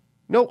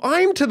 no,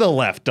 I'm to the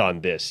left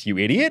on this, you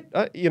idiot.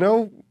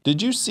 Did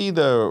you see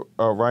the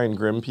Ryan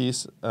Grimm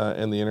piece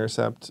in The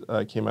Intercept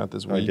came out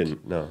this week? I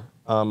didn't, no.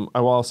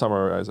 I'll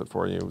summarize it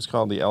for you. It was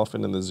called The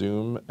Elephant in the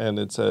Zoom, and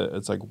it's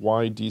like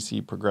why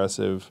DC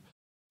progressive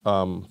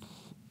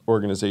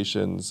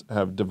organizations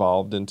have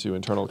devolved into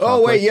internal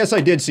conflict. Oh, wait, yes,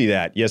 I did see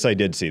that. Yeah.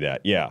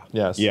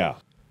 Yes. Yeah.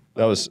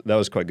 That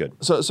was quite good.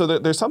 So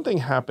there's something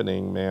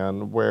happening,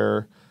 man,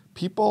 where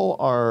people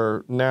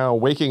are now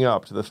waking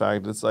up to the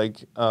fact it's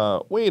like,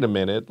 wait a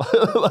minute,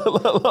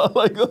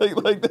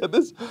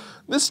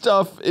 this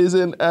stuff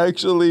isn't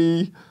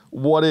actually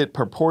what it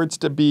purports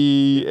to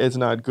be. It's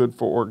not good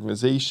for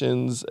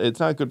organizations. It's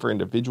not good for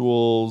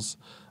individuals.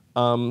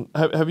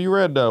 Have you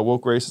read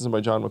Woke Racism by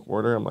John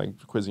McWhorter? I'm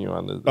like quizzing you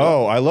on this.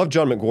 Oh, I love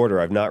John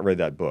McWhorter. I've not read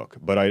that book,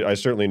 but I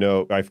certainly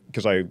know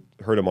because I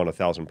heard him on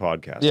 1,000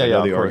 podcasts. Yeah, I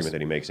know the of argument course. that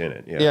he makes in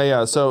it.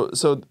 Yeah. So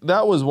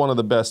that was one of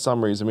the best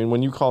summaries. I mean,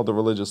 when you call the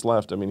religious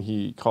left, I mean,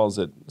 he calls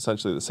it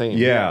essentially the same.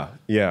 Yeah.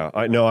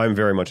 I know. I'm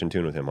very much in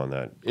tune with him on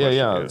that question.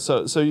 Yeah.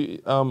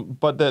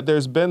 But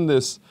there's been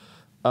this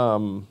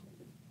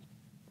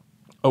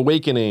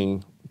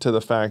awakening to the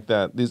fact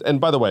that these.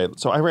 And by the way,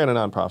 so I ran a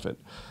nonprofit.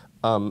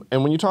 And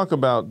when you talk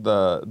about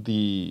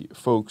the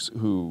folks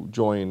who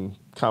join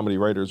comedy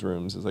writers'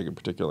 rooms as like a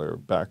particular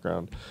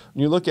background,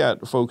 when you look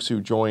at folks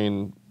who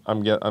join,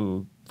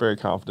 I'm very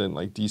confident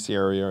like DC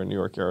area or New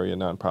York area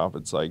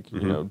nonprofits. Like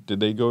did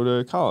they go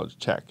to college?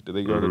 Check. Did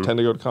they tend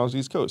to go to college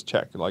East Coast?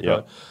 Check. Like,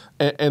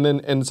 and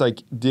it's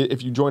like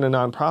if you join a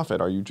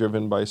nonprofit, are you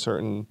driven by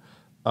certain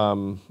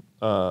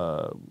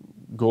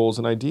goals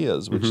and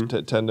ideas which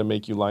tend to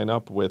make you line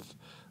up with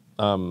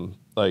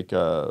like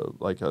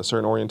a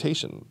certain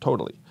orientation,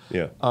 totally.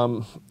 Yeah.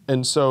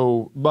 And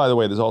so, by the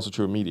way, there's also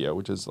true of media,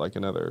 which is like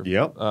another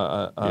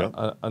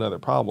another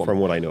problem. From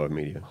what I know of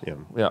media, yeah.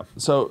 Yeah.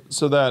 So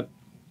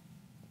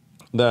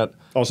that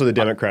also the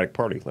Democratic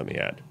Party. Let me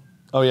add.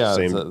 Oh yeah.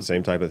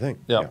 Same type of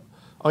thing. Yeah.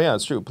 Oh yeah,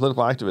 it's true.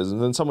 Political activism.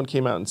 And then someone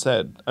came out and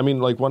said, I mean,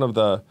 like one of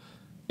the,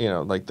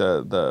 like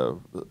the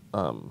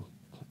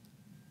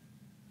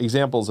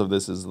examples of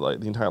this is like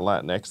the entire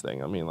Latinx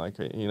thing. I mean, like,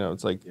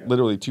 it's like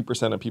literally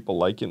 2% of people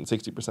like it and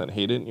 60%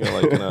 hate it. And you're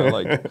like,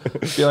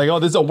 you're like, oh,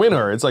 this is a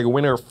winner. It's like a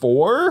winner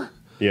for,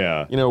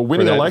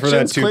 winning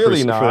elections.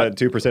 Clearly not. For that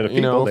 2% of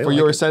people, for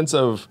your sense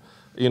of,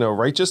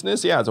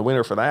 righteousness. Yeah, it's a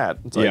winner for that.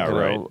 It's like,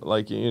 right.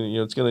 Like,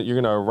 you're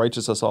gonna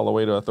righteous us all the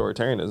way to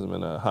authoritarianism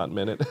in a hot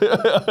minute.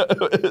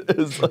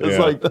 Is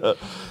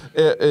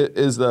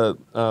the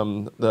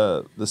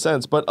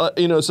sense.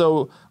 But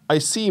so I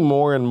see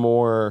more and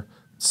more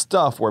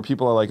stuff where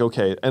people are like,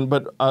 okay,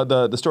 but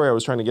the story I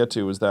was trying to get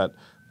to was that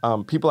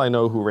people I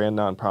know who ran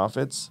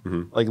nonprofits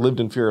like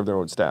lived in fear of their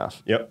own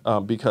staff. Yep.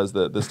 Because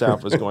the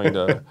staff was going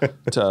to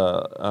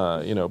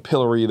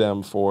pillory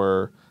them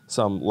for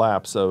some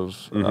lapse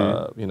of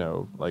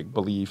like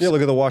beliefs. Yeah,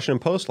 look at the Washington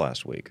Post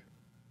last week.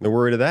 They're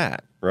worried of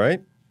that,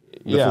 right?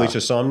 The Felicia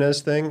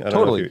Somnes thing? I don't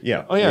Totally. know if you,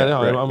 yeah. Oh yeah,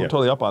 no, right, I'm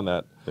totally up on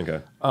that.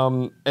 Okay.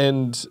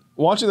 And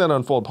watching that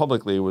unfold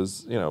publicly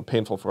was,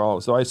 painful for all of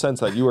us. So I sense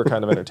that you were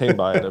kind of entertained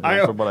by it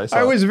from what I saw.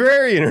 I was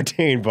very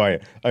entertained by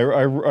it. I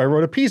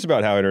wrote a piece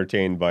about how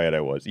entertained by it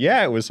I was.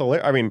 Yeah, it was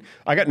hilarious. I mean,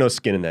 I got no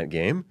skin in that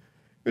game.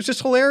 It was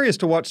just hilarious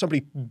to watch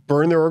somebody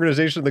burn their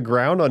organization to the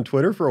ground on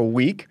Twitter for a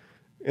week,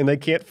 and they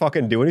can't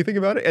fucking do anything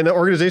about it. And the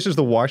organization is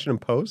the Washington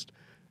Post,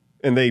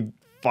 and they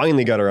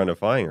finally got around to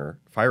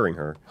firing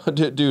her.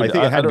 Dude, I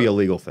think it had to be a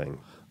legal thing.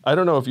 I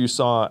don't know if you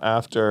saw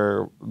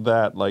after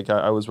that, like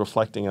I was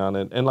reflecting on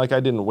it, and like I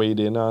didn't wade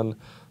in on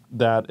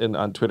that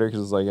on Twitter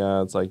because it's like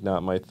it's like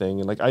not my thing,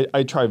 and like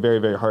I try very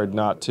very hard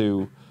not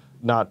to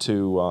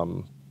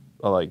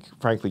like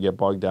frankly get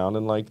bogged down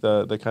in like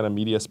the kind of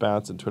media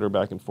spats and Twitter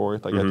back and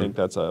forth. Like I think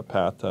that's a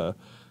path to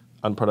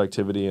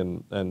unproductivity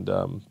and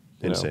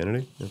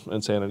Insanity.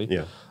 Insanity.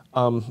 Yeah.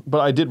 But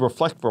I did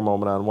reflect for a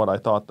moment on what I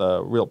thought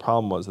the real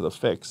problem was of the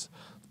fix.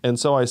 And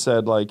so I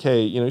said, like,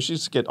 hey, you should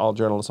just get all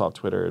journalists off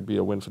Twitter. It'd be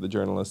a win for the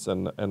journalists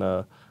and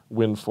a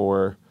win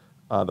for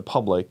the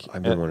public.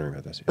 I've been wondering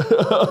about this.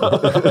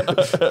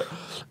 Yeah.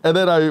 And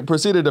then I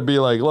proceeded to be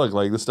like, look,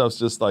 like this stuff's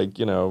just like,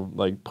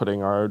 like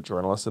putting our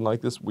journalists in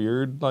like this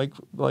weird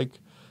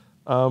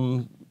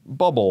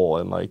bubble,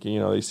 and like,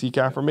 they seek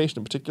affirmation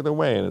in a particular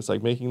way, and it's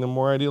like making them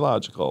more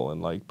ideological,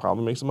 and like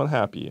probably makes them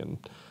unhappy, and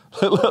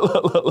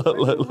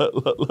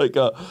like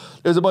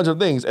there's a bunch of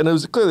things, and it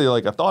was clearly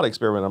like a thought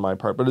experiment on my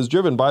part, but it was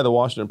driven by the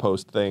Washington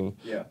Post thing,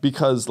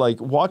 because like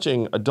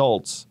watching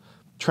adults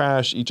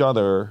trash each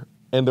other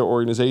and their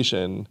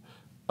organization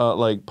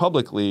like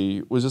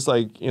publicly was just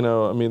like,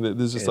 I mean,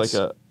 there's just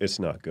it's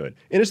not good,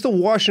 and it's the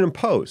Washington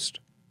Post,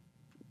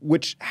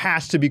 which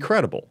has to be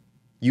credible.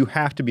 You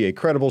have to be a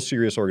credible,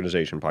 serious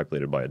organization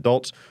populated by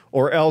adults,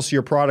 or else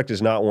your product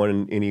is not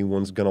one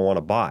anyone's going to want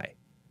to buy.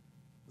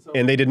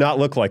 And they did not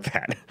look like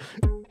that.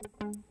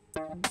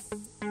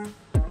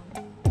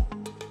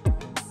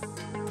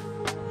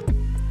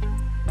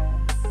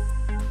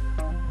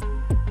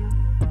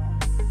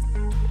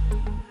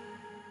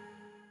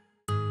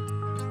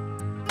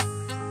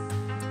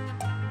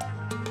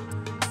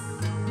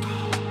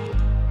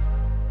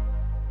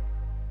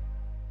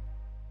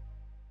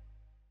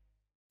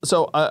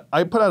 So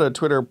I put out a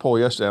Twitter poll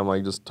yesterday. I'm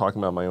like just talking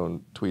about my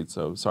own tweets,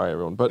 so sorry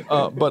everyone. But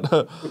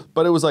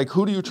it was like,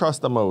 who do you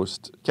trust the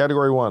most?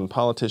 Category 1,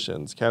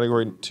 politicians.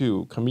 Category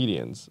 2,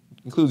 comedians.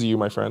 Includes you,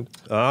 my friend.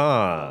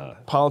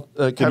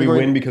 Did we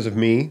win because of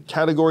me?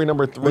 Category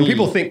number 3. When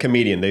people think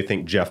comedian, they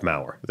think Jeff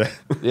Maurer.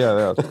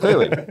 yeah,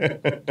 clearly.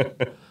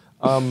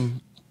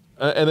 And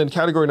then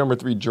category number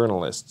 3,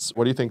 journalists.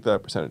 What do you think the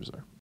percentages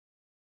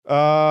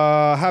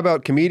are? How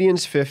about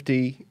comedians,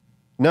 50?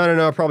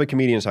 No, probably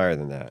comedians higher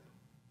than that.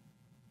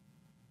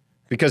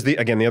 Because, the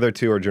other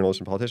two are journalists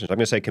and politicians. I'm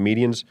going to say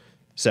comedians,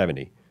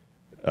 70.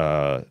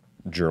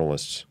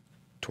 Journalists,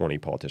 20.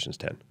 Politicians,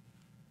 10.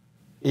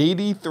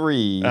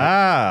 83.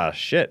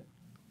 Shit.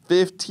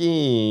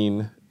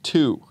 15,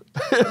 2.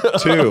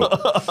 2.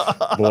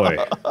 Boy.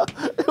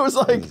 It was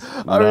like,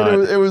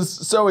 it was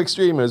so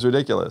extreme, it was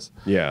ridiculous.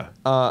 Yeah.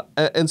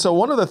 And so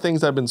one of the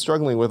things I've been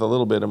struggling with a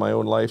little bit in my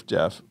own life,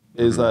 Jeff,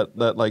 is that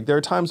like there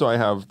are times where I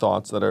have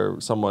thoughts that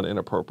are somewhat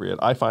inappropriate.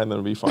 I find them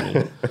to be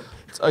funny.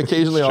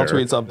 Occasionally I'll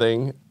tweet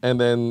something, and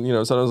then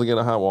sometimes I get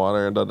in hot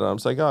water, and I'm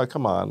just like, oh,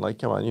 come on,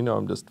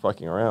 I'm just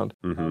fucking around.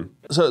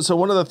 So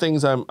one of the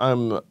things I'm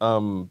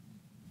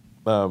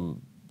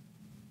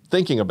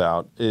thinking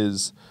about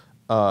is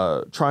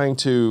trying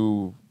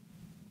to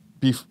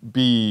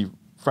be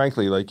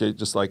frankly like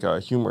just like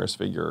a humorous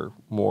figure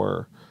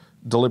more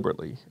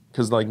deliberately,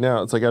 because like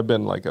now it's like I've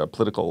been like a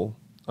political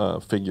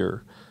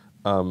figure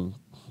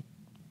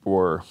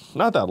for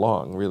not that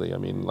long, really. I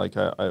mean, like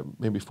I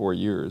maybe 4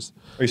 years.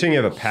 Are you saying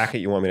you have a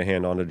packet you want me to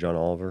hand on to John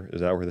Oliver?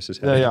 Is that where this is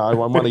headed? Yeah, I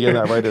want to get in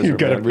that writer's room. You've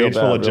got a page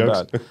full of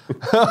jokes.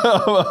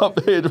 A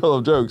page full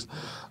of jokes.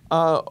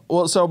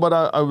 But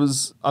I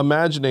was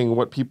imagining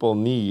what people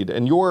need,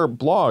 and your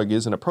blog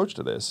is an approach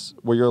to this,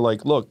 where you're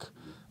like, look,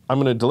 I'm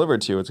going to deliver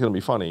it to you. It's going to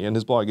be funny, and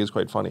his blog is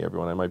quite funny.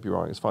 Everyone, I might be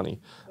wrong, it's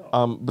funny,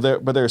 but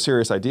there are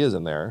serious ideas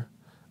in there.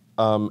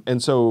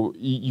 And so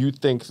you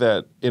think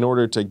that in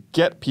order to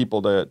get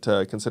people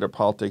to consider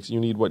politics, you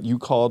need what you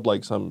called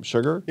like some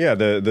sugar? Yeah,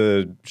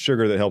 the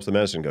sugar that helps the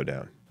medicine go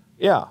down.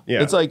 Yeah.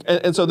 It's like,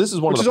 and so this is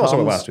one Which of the is also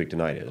problems. what Last Week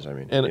Tonight is. I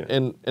mean,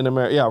 in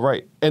America, yeah,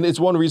 right. And it's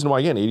one reason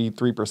why, again,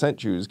 83%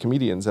 choose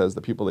comedians as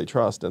the people they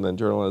trust, and then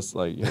journalists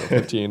like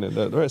 15 and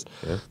the rest.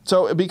 Yeah.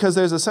 So because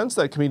there's a sense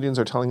that comedians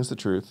are telling us the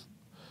truth.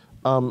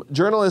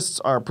 Journalists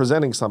are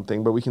presenting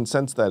something, but we can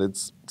sense that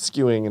it's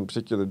skewing in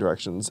particular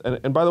directions.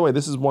 And by the way,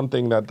 this is one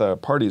thing that the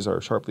parties are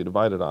sharply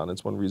divided on.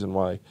 It's one reason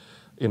why,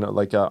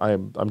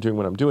 I'm doing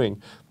what I'm doing.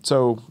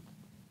 So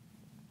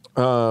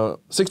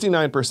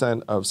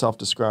 69% of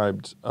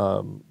self-described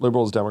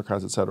liberals,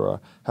 Democrats, et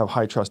cetera, have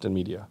high trust in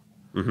media.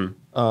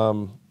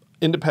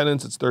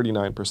 Independents, it's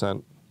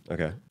 39%.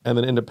 Okay. And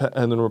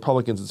then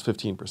Republicans, it's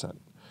 15%.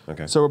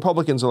 Okay. So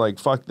Republicans are like,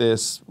 fuck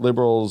this.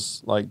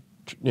 Liberals, like,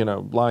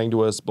 lying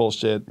to us,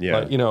 bullshit. Yeah.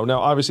 Like, now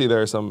obviously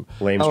there are some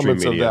Lamestream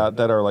elements media. of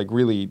that are like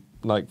really,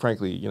 like,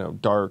 frankly,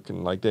 dark,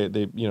 and like they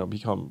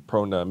become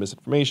prone to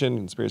misinformation,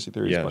 conspiracy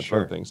theories, a bunch of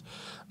other things.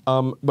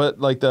 But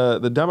like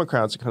the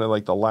Democrats are kind of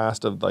like the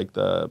last of like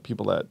the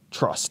people that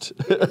trust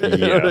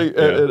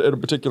in a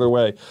particular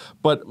way.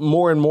 But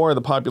more and more of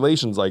the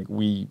population's like,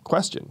 we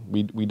question,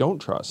 we don't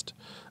trust.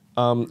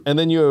 And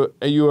then you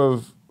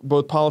have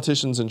both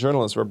politicians and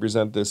journalists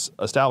represent this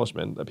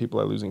establishment that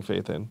people are losing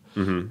faith in.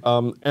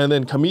 And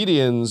then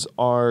comedians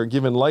are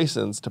given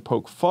license to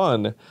poke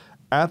fun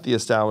at the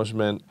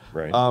establishment.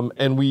 Right.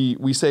 And we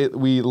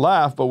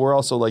laugh, but we're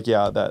also like,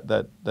 yeah,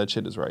 that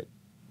shit is right.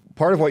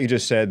 Part of what you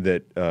just said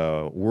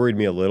that worried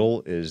me a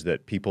little is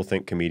that people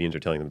think comedians are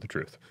telling them the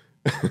truth,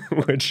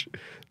 which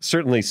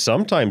certainly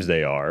sometimes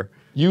they are.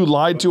 You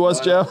lied to us,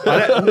 Jeff.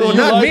 Not me.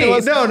 No.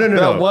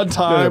 That one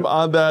time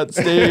on that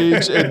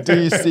stage in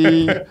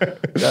D.C.,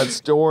 that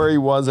story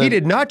wasn't. He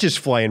did not just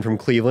fly in from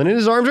Cleveland, and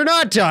his arms are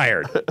not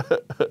tired.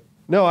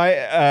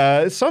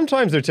 No,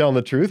 sometimes they're telling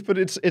the truth, but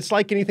it's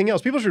like anything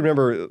else. People should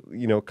remember,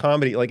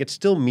 comedy, like, it's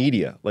still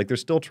media. Like, they're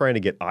still trying to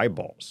get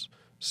eyeballs.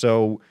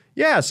 So,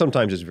 yeah,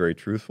 sometimes it's very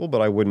truthful,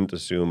 but I wouldn't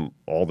assume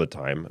all the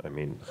time. I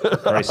mean, for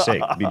Christ's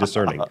sake, be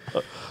discerning.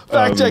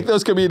 Fact check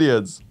those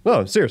comedians.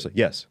 No, seriously,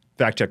 yes.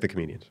 Fact check the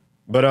comedians.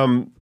 But,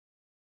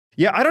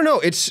 yeah, I don't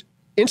know.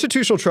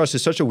 Institutional trust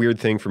is such a weird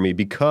thing for me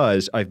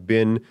because I've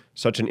been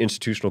such an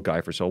institutional guy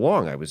for so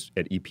long. I was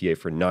at EPA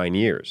for 9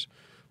 years.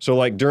 So,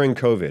 like, during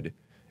COVID,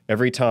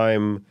 every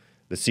time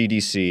the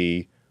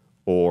CDC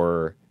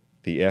or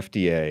the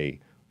FDA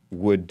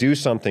would do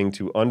something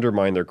to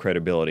undermine their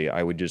credibility,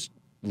 I would just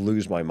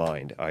lose my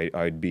mind.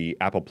 I'd be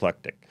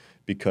apoplectic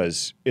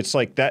because it's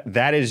like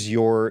that is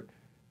your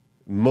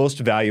most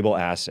valuable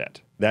asset.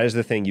 That is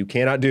the thing you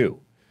cannot do,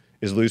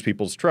 is lose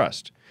people's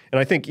trust. And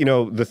I think,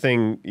 the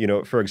thing,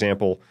 for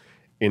example,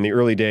 in the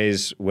early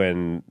days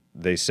when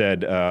they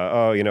said,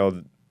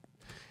 the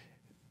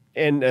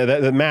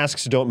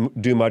masks don't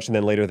do much, and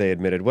then later they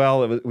admitted,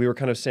 well, we were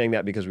kind of saying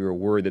that because we were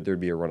worried that there'd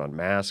be a run on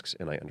masks,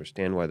 and I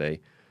understand why they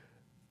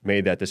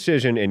made that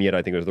decision, and yet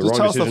I think it was the wrong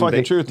decision. Tell us the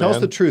fucking truth, man. Tell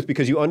us the truth,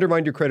 because you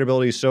undermined your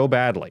credibility so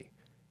badly.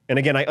 And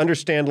again, I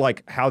understand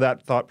like how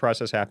that thought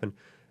process happened,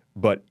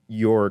 but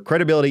your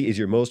credibility is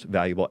your most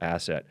valuable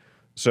asset.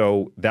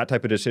 So that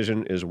type of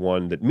decision is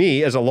one that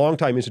me, as a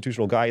longtime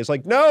institutional guy, is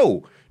like,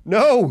 no,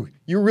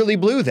 you really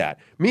blew that.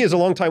 Me, as a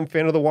longtime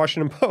fan of the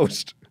Washington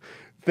Post,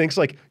 thinks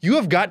like, you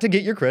have got to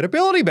get your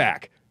credibility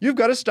back. You've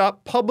got to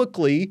stop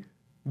publicly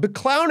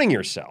beclowning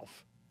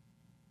yourself.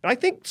 I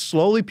think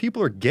slowly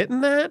people are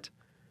getting that.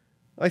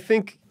 I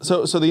think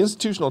so. The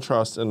institutional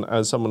trust, and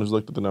as someone who's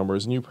looked at the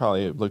numbers, and you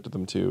probably have looked at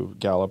them too,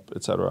 Gallup,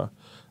 et cetera,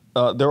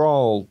 they're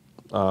all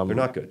they're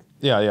not good.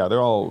 Yeah,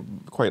 they're all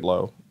quite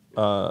low.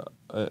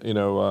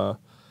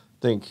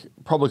 Think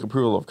public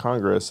approval of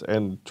Congress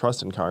and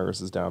trust in Congress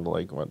is down to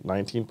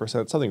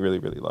 19%, something really,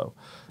 really low.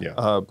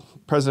 Yeah.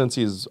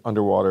 Presidency is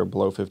underwater,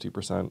 below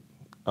 50%.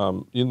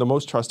 The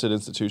most trusted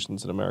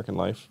institutions in American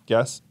life.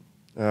 Guess?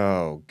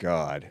 Oh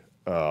God,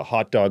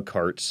 hot dog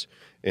carts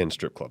and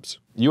strip clubs.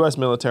 U.S.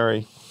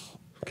 military.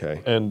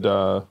 Okay. And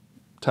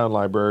town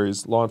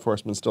libraries. Law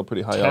enforcement still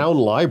pretty high up. Town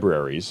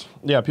libraries?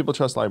 Yeah, people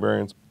trust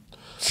librarians.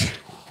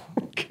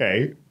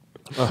 Okay.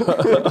 Not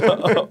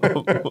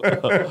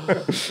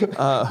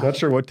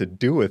sure what to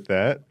do with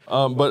that.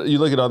 But you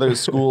look at other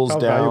schools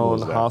down,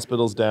 is that?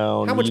 hospitals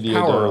down, How much media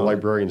power down. are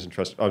librarians and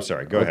trust? I'm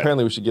sorry. Go ahead.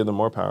 Apparently, we should give them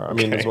more power. I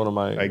mean, it's one of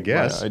my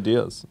guess. my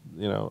ideas.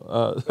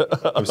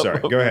 I'm sorry.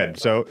 Go ahead.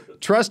 So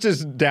trust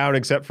is down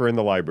except for in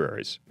the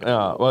libraries.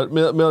 Yeah, well,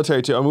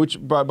 military too. I mean, which,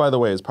 by the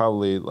way, is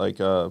probably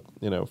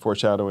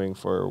foreshadowing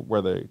for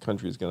where the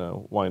country is going to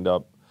wind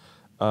up.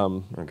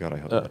 Oh God, I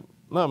hope not.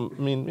 No, I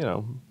mean,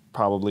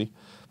 probably.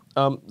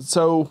 Ray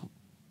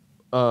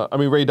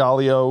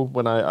Dalio,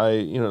 when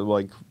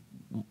I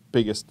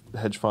biggest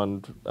hedge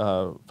fund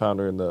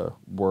founder in the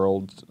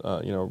world,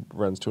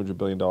 runs $200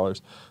 billion,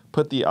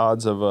 put the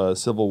odds of a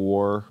civil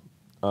war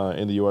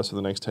in the U.S. for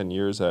the next 10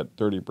 years at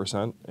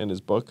 30% in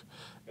his book.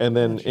 And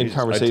then in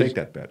conversation, I take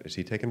that bet. Is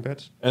he taking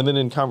bets? And then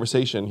in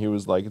conversation, he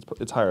was like,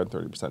 it's higher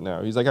than 30%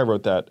 now. He's like, I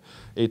wrote that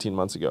 18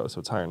 months ago, so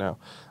it's higher now.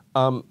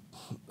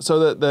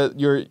 So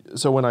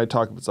when I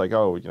talk, it's like,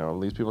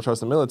 these people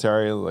trust the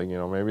military. Like,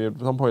 maybe at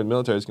some point the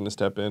military is going to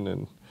step in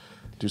and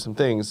do some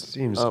things.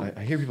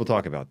 I hear people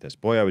talk about this.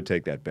 Boy, I would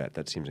take that bet.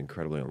 That seems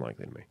incredibly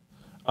unlikely to me.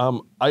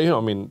 I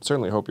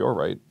certainly hope you're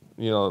right.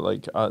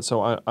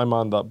 I'm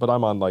on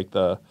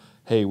the,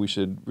 hey, we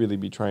should really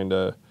be trying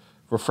to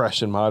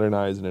refresh and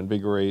modernize and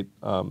invigorate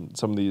some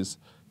of these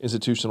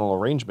institutional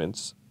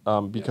arrangements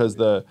because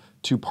the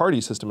two-party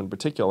system in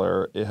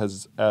particular, it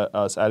has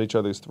us at each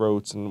other's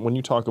throats. And when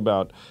you talk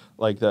about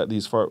like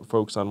these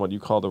folks on what you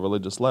call the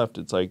religious left,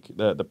 it's like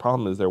the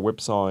problem is they're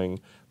whipsawing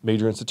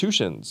major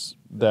institutions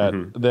that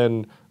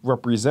then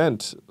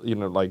represent,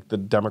 like the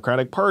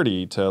Democratic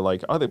Party to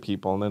like other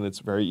people, and then it's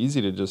very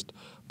easy to just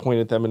point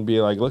at them and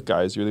be like, "Look,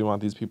 guys, you really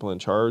want these people in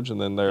charge?"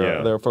 And then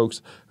there are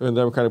folks in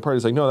the Democratic Party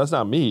is like, "No, that's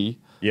not me."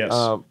 Yes.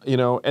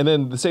 And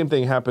then the same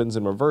thing happens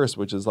in reverse,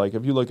 which is like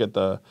if you look at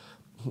the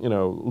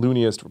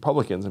looniest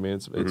Republicans, I mean,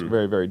 it's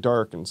very, very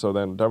dark. And so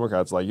then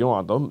Democrats like, you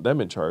don't want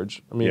them in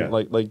charge. I mean,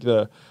 like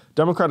the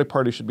Democratic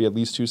Party should be at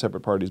least two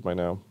separate parties by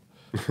now.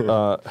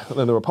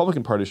 Then the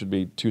Republican Party should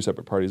be two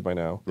separate parties by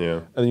now. Yeah.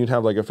 And then you'd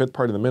have like a fifth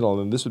party in the middle,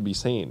 and then this would be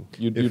sane.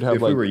 You'd have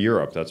if like, we were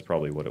Europe, that's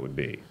probably what it would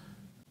be.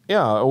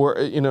 yeah, or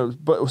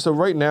but so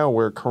right now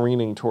we're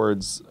careening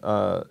towards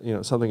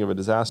something of a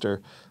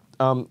disaster.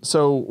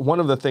 So one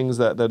of the things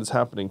that is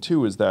happening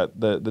too is that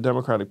the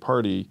Democratic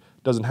Party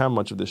doesn't have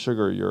much of the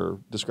sugar you're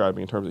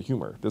describing in terms of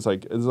humor. There's a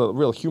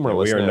real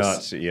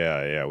humorlessness. We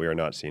are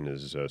not seen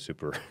as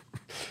super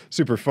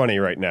super funny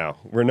right now.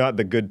 We're not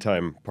the good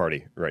time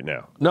party right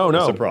now. No,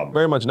 it's a problem.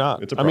 Very much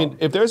not. It's a problem. I mean,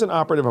 if there's an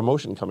operative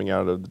emotion coming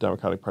out of the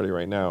Democratic Party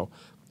right now,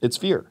 it's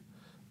fear,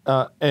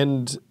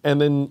 and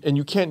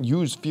you can't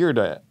use fear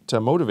to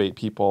motivate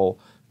people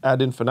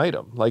ad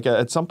infinitum. Like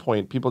at some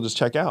point, people just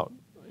check out.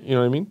 You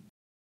know what I mean?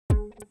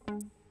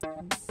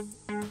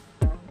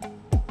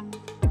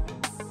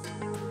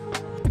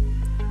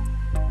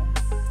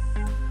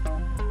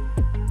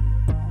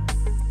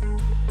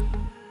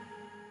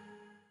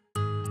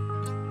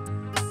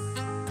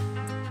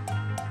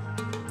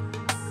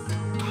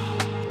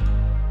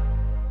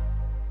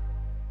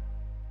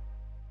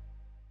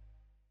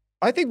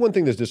 I think one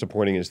thing that's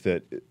disappointing is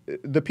that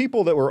the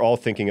people that we're all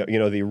thinking of,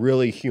 the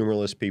really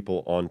humorless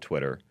people on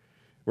Twitter,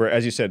 where,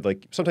 as you said,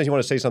 like sometimes you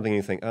want to say something and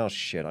you think, oh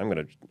shit, I'm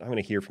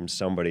gonna hear from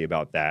somebody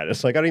about that.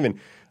 It's like I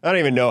don't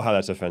even know how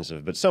that's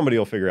offensive, but somebody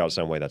will figure out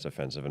some way that's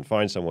offensive and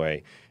find some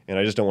way, and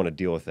I just don't want to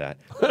deal with that.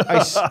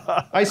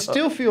 I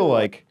still feel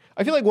like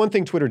one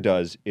thing Twitter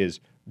does is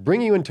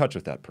bring you in touch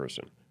with that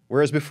person.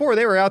 Whereas before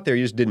they were out there,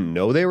 you just didn't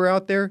know they were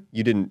out there.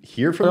 You didn't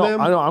hear from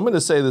them. I know. I'm going to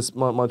say this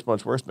much,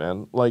 much worse,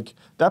 man. Like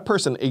that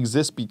person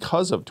exists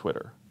because of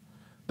Twitter.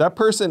 That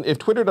person, if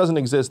Twitter doesn't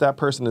exist, that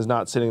person is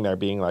not sitting there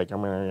being like,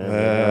 because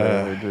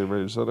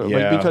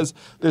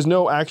there's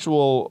no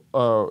actual,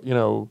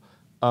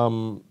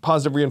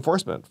 positive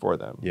reinforcement for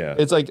them. Yeah.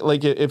 It's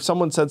like if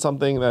someone said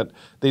something that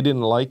they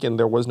didn't like and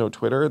there was no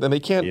Twitter, then they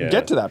can't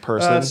get to that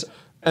person.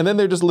 And then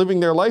they're just living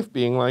their life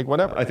being like,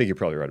 whatever. I think you're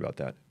probably right about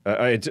that.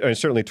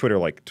 Certainly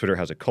Twitter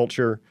has a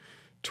culture.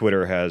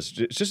 Twitter has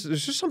there's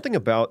just something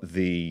about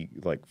the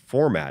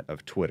format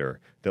of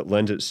Twitter that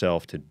lends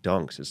itself to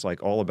dunks. It's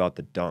like all about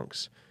the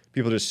dunks.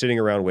 People just sitting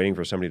around waiting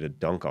for somebody to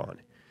dunk on.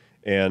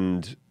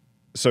 And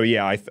so,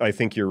 yeah, I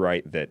think you're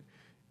right that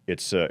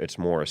it's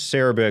more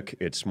acerbic,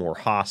 it's more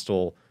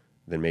hostile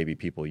than maybe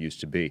people used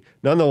to be.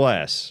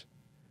 Nonetheless,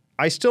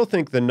 I still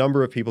think the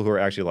number of people who are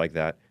actually like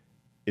that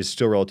is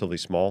still relatively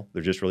small.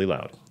 They're just really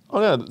loud.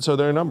 Oh, yeah. So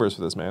there are numbers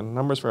for this, man.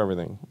 Numbers for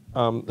everything.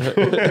 I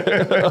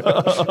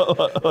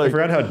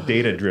forgot how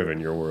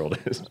data-driven your world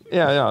is.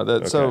 Yeah.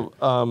 Okay. So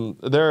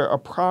there are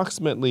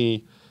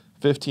approximately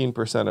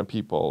 15% of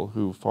people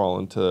who fall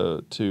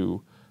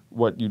into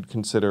what you'd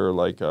consider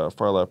like a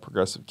far-left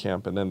progressive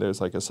camp, and then there's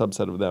like a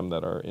subset of them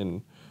that are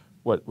in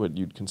what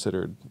you'd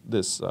consider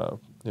this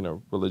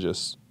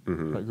religious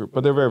group.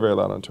 But they're very, very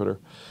loud on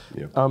Twitter.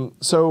 Yeah.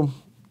 So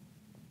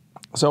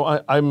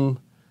I'm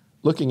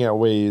looking at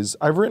ways.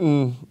 I've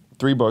written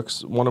 3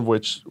 books, one of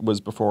which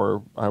was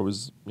before I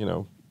was,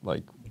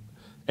 like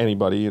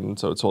anybody, and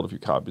so it sold a few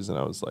copies, and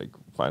I was like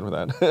fine with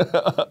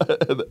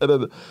that. And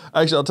then,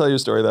 actually, I'll tell you a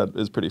story that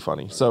is pretty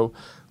funny. So,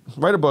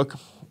 write a book,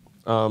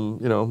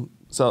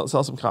 sell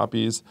some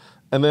copies,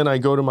 and then I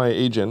go to my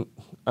agent.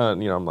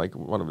 I'm like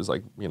one of his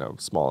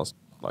smallest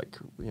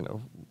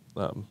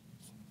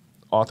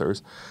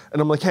authors,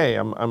 and I'm like, hey,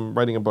 I'm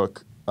writing a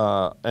book.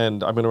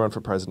 And I'm going to run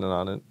for president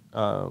on it.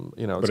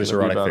 But it's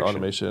erotic about fiction.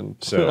 Automation.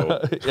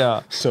 So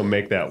yeah. So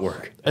make that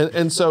work.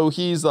 And so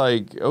he's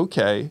like,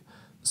 okay.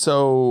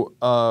 So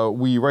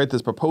we write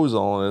this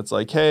proposal, and it's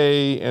like,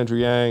 hey, Andrew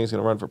Yang is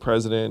going to run for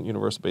president,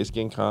 universal basic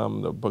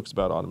income. The book's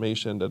about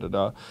automation, da da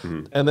da.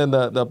 Mm-hmm. And then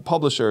the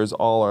publishers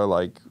all are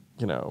like,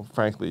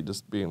 frankly,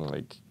 just being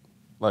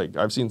like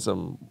I've seen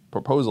some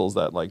proposals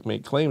that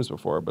make claims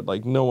before, but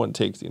no one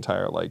takes the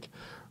entire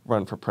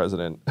run for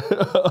president,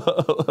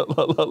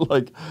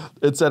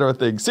 et cetera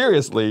thing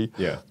seriously.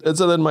 Yeah. And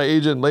so then my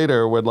agent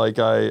later would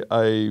I'm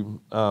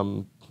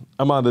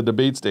on the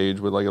debate stage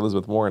with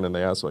Elizabeth Warren, and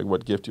they ask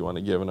what gift do you want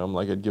to give, and I'm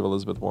like, I'd give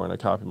Elizabeth Warren a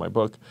copy of my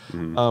book.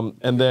 Mm-hmm.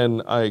 And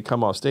then I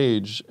come off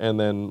stage, and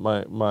then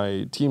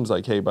my team's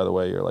like, hey, by the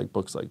way, your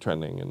book's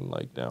trending, and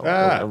now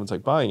everyone's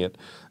buying it.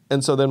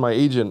 And so then my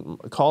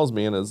agent calls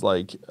me and is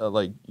like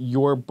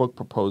your book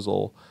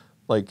proposal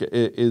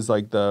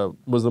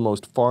was the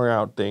most far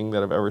out thing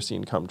that I've ever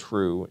seen come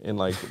true in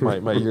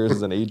my years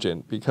as an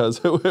agent,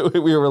 because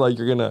we were like,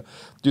 you're gonna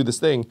do this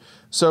thing.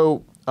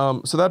 So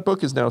So that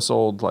book is now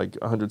sold like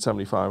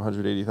 175,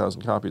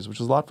 180,000 copies, which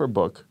is a lot for a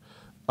book,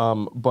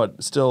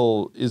 but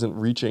still isn't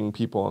reaching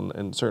people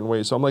in certain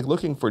ways. So I'm like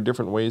looking for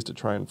different ways to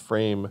try and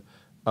frame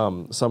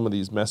some of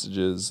these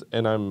messages,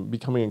 and I'm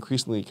becoming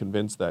increasingly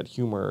convinced that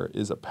humor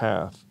is a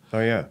path. Oh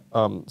yeah.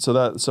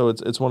 So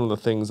it's one of the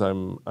things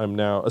I'm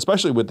now,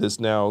 especially with this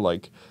now,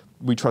 like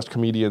we trust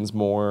comedians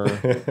more,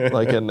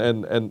 like and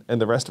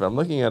the rest of it. I'm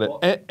looking at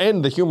it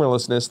and the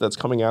humorlessness that's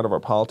coming out of our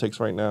politics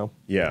right now.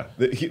 Yeah,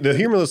 the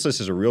humorlessness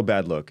is a real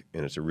bad look,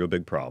 and it's a real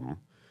big problem.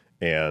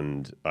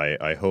 And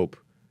I hope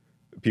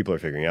people are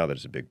figuring out that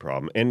it's a big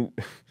problem. And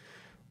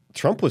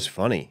Trump was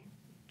funny.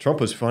 Trump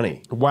was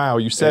funny. Wow,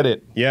 you said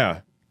it.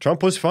 Yeah,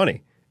 Trump was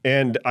funny.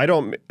 And I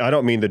don't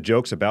mean the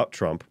jokes about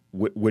Trump,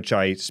 which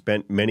I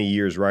spent many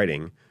years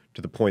writing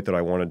to the point that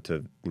I wanted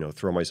to,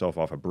 throw myself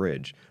off a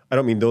bridge. I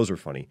don't mean those were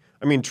funny.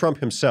 I mean Trump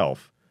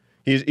himself.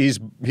 He's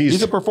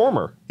a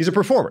performer. He's a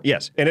performer,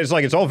 yes. And it's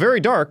like it's all very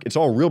dark. It's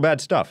all real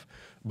bad stuff.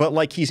 But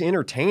like he's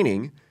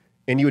entertaining,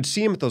 and you would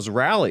see him at those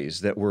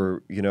rallies that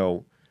were,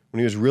 when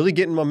he was really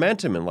getting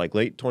momentum in like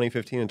late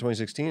 2015 and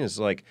 2016. It's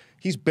like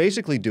he's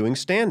basically doing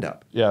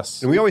stand-up.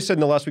 Yes. And we always said in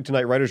the Last Week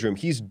Tonight writers' room,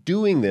 he's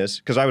doing this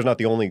because I was not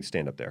the only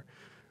stand-up there.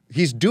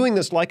 He's doing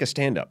this like a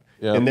stand-up,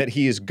 and that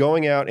he is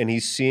going out and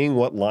he's seeing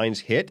what lines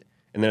hit,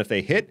 and then if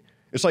they hit,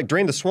 it's like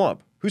Drain the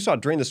Swamp. Who saw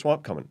Drain the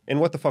Swamp coming? And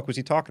what the fuck was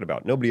he talking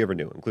about? Nobody ever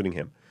knew, including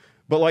him.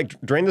 But like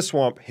Drain the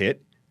Swamp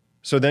hit,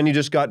 so then you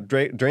just got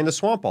Drain the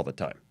Swamp all the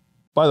time.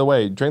 By the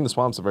way, Drain the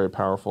Swamp's a very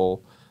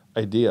powerful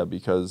idea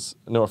because,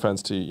 no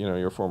offense to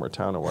your former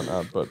town and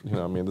whatnot, but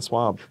the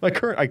swamp. I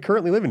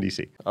currently live in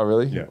D.C. Oh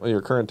really? Yeah. Well,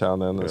 your current town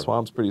then. The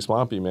swamp's pretty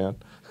swampy, man.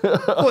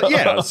 Well,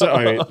 yeah. So,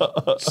 I mean,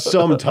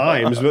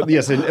 sometimes, but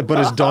yes. But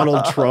is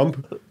Donald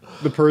Trump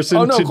the person?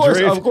 Oh no,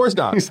 to of course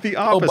not. He's the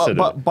opposite.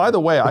 But by the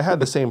way, I had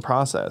the same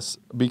process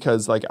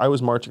because like I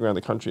was marching around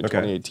the country in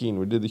 2018.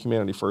 We did the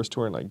Humanity First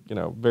tour, and like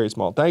very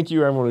small. Thank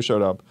you everyone who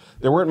showed up.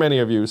 There weren't many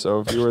of you,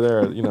 so if you were there,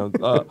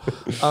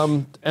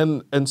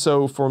 and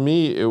so for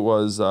me it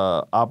was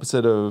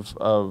opposite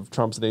of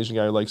Trump's an Asian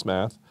guy who likes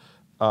math.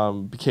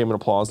 Became an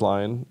applause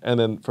line, and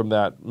then from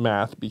that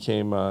math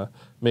became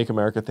Make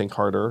America Think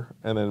Harder,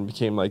 and then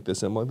became like this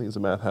symbol. I think there's a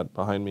math hat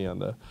behind me on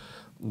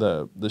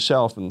the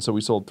shelf, and so we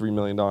sold $3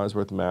 million worth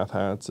of math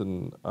hats,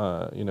 and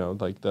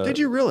like the. Did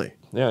you really?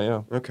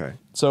 Yeah. Okay.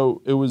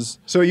 So it was.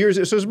 So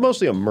it's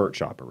mostly a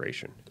merch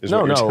operation.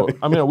 No.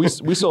 I mean, we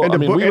sold.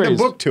 and a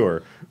book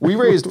tour. We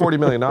raised $40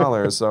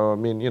 million. So I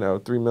mean,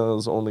 $3 million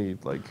is only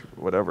like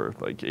whatever,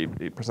 like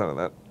 8% of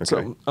that. Okay.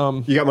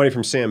 So you got money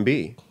from Sam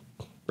B,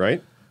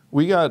 right?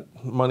 We got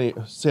money.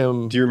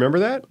 Sam. Do you remember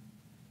that?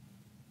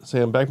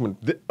 Sam Beckman.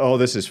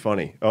 This is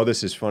funny.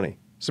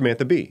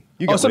 Samantha B.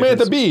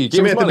 Samantha B.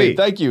 Gave us money.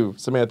 Thank you,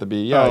 Samantha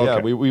B. Yeah,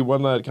 okay. We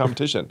won that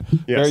competition.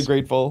 Yes. Very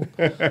grateful.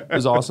 It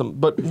was awesome.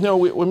 But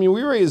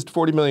we raised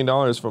 $40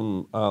 million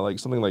from like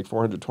something like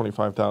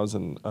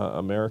 425,000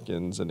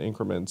 Americans in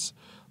increments.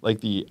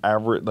 Like the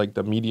average, like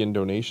the median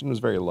donation was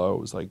very low.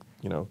 It was like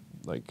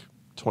like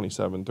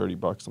 $27,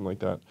 $30, something like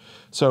that.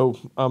 So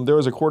there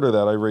was a quarter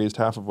that I raised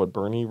half of what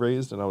Bernie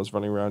raised, and I was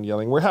running around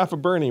yelling, "We're half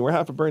of Bernie, we're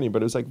half of Bernie."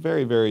 But it was like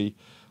very, very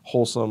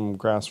wholesome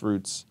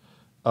grassroots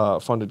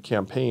funded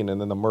campaign, and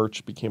then the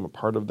merch became a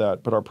part of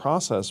that. But our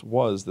process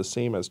was the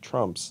same as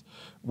Trump's,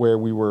 where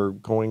we were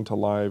going to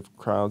live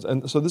crowds.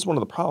 And so this is one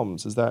of the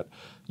problems, is that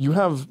you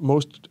have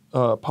most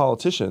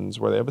politicians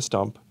where they have a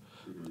stump.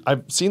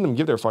 I've seen them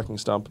give their fucking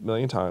stump a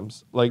million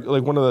times. Like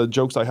one of the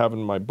jokes I have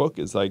in my book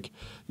is like,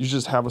 you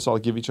just have us all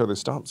give each other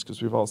stumps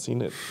because we've all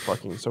seen it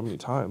fucking so many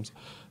times.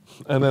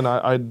 And then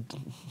I'd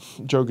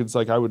joke, it's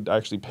like I would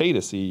actually pay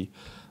to see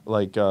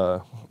like,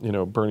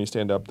 Bernie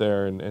stand up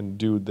there and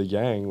do the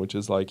yang, which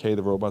is like, hey,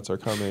 the robots are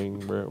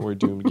coming. We're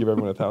doomed. Give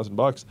everyone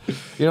 $1,000.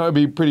 It'd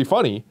be pretty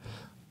funny.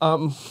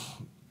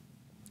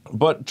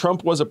 But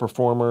Trump was a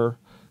performer.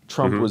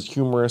 Trump was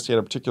humorous. He had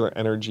a particular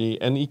energy,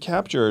 and he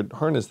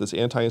harnessed this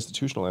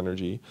anti-institutional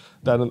energy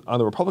that on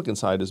the Republican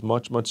side is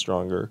much, much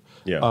stronger.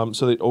 Yeah.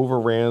 So they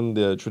overran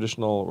the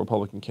traditional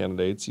Republican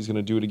candidates. He's going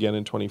to do it again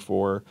in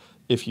 24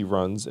 if he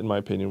runs, in my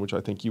opinion, which I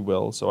think he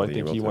will. So I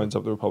think he winds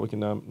up the Republican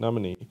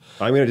nominee.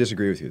 I'm going to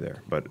disagree with you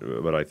there, but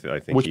I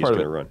think he's going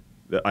to run.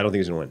 I don't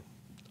think he's going to win.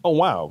 Oh,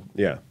 wow.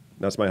 Yeah,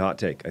 that's my hot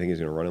take. I think he's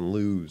going to run and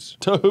lose.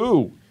 To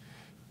who?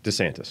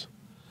 DeSantis.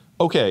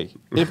 Okay,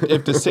 if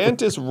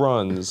DeSantis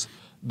runs,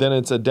 then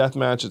it's a death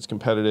match. It's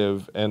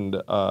competitive, and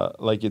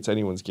like it's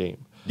anyone's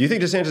game. Do you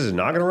think DeSantis is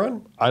not going to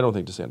run? I don't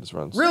think DeSantis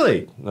runs.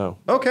 Really? No.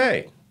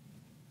 Okay.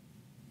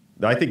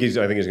 I think he's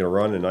going to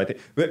run, and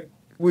but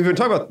we've been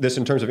talking about this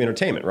in terms of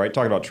entertainment, right?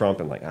 Talking about Trump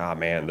and like,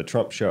 man, the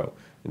Trump show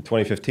in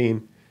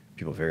 2015.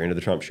 People are very into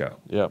the Trump show.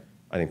 Yeah.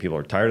 I think people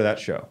are tired of that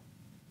show,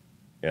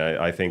 and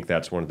I think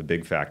that's one of the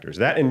big factors.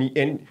 That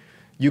and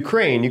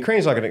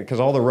Ukraine's not going to, because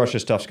all the Russia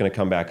stuff's going to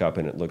come back up,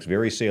 and it looks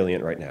very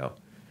salient right now.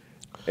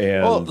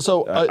 And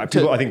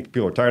I think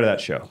people are tired of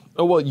that show.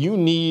 Oh, well, you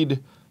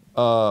need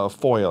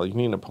foil. You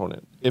need an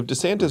opponent. If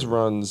DeSantis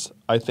runs,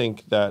 I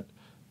think that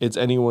it's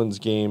anyone's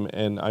game,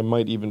 and I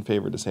might even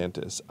favor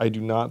DeSantis. I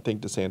do not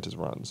think DeSantis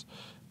runs.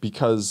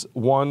 because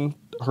one,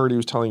 heard he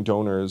was telling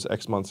donors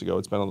X months ago,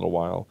 it's been a little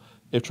while,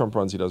 if Trump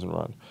runs, he doesn't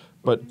run.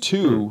 But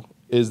two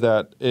is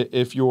that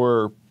if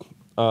you're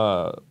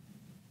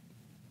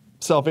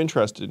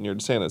self-interested in your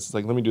DeSantis, it's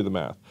like, let me do the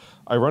math.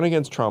 I run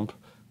against Trump,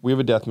 we have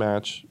a death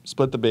match,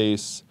 split the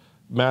base,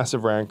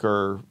 massive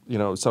rancor. You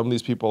know, some of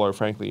these people are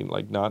frankly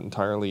like not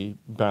entirely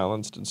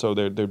balanced, and so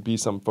there'd be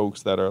some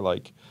folks that are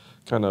like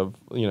kind of,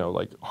 you know,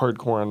 like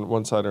hardcore on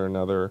one side or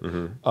another.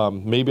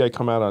 Maybe I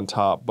come out on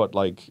top, but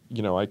like,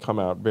 you know, I come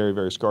out very,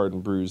 very scarred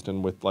and bruised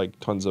and with like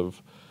tons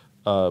of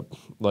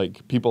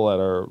like people that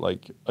are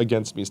like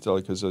against me still,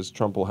 because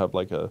Trump will have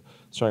like a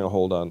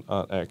stranglehold on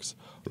X.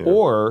 Yeah.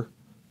 Or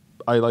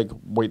I like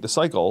wait the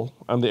cycle.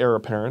 I'm the heir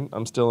apparent.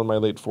 I'm still in my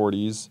late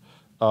 40s.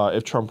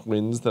 If Trump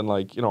wins, then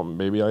like, you know,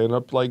 maybe I end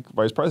up like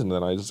vice president.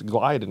 Then I just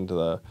glide into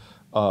the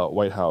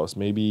White House.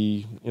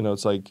 Maybe, you know,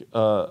 it's like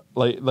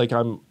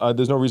I'm.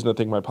 There's no reason to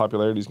think my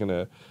popularity is going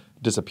to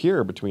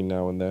disappear between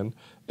now and then.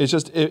 It's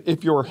just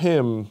if you're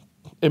him,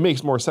 it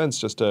makes more sense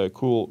just to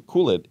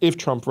cool it if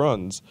Trump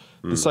runs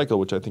the cycle,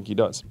 which I think he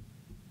does.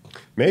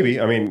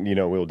 Maybe. I mean, you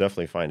know, we'll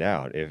definitely find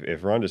out.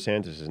 If Ron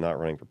DeSantis is not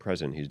running for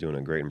president, he's doing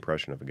a great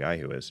impression of a guy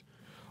who is.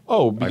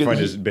 Oh, because I find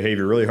his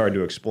behavior really hard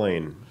to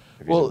explain.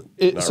 Well,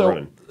 it's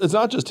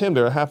not just him.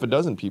 There are half a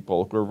dozen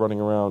people who are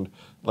running around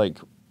like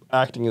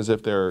acting as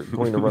if they're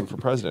going to run for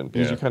president,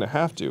 because you kind of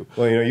have to.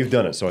 Well, you know, you've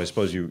done it, so I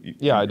suppose you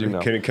I do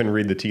know. Can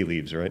read the tea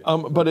leaves, right?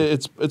 But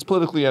it's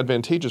politically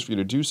advantageous for you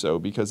to do so,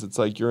 because it's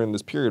like you're in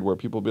this period where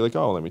people will be like,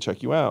 oh, let me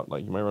check you out.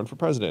 Like, you might run for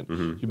president.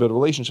 You build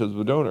relationships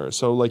with donors.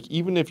 So like,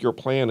 even if your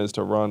plan is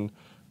to run,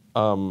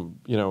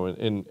 you know,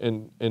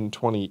 in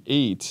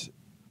 28,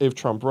 if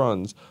Trump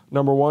runs,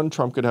 number one,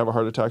 Trump could have a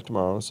heart attack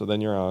tomorrow, so then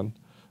you're on.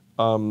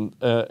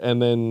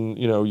 And then,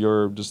 you know,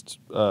 you're just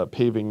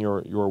paving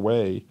your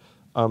way.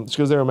 It's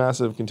because there are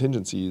massive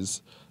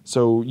contingencies.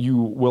 So you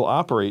will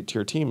operate to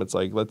your team. It's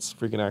like, let's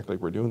freaking act like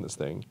we're doing this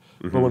thing.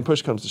 But when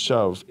push comes to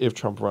shove, if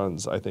Trump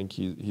runs, I think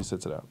he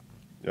sits it out.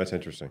 That's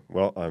interesting.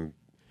 Well,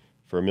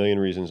 for a million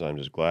reasons, I'm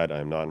just glad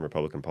I'm not in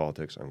Republican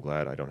politics. I'm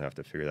glad I don't have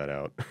to figure that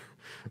out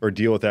or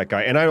deal with that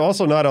guy. And I'm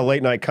also not a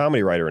late night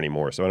comedy writer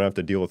anymore, so I don't have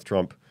to deal with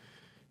Trump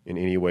in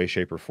any way,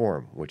 shape, or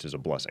form, which is a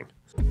blessing.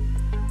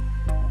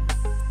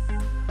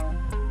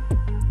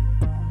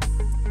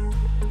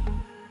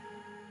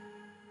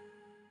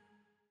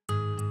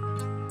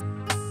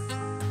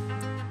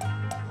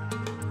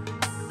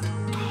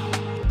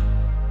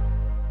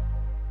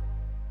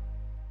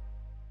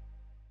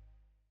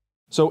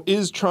 So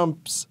is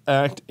Trump's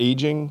act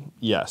aging?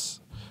 Yes.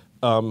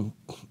 But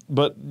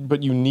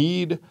you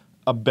need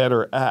a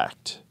better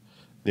act.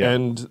 Yeah.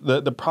 And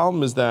the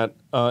problem is that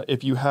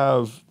if you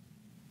have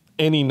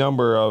any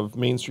number of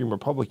mainstream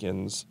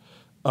Republicans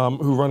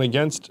who run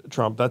against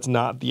Trump, that's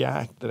not the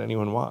act that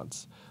anyone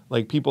wants.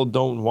 Like, people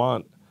don't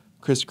want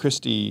Chris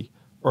Christie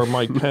or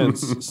Mike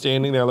Pence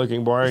standing there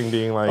looking boring,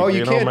 being like,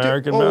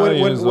 American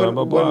values, blah,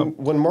 blah, blah.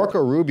 When Marco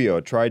Rubio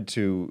tried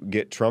to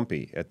get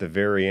Trumpy at the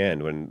very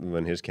end,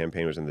 when his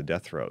campaign was in the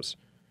death throes,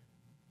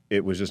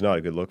 it was just not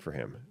a good look for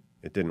him.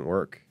 It didn't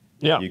work.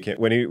 Yeah. You can't,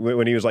 when he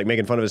was like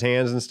making fun of his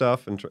hands and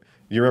stuff. And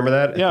you remember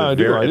that? Yeah, I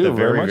do. At the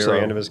very so.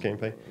 end of his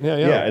campaign? Yeah.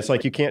 Yeah, it's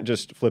like you can't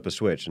just flip a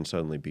switch and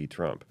suddenly beat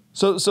Trump.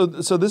 So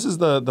this is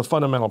the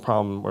fundamental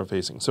problem we're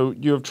facing. So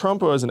you have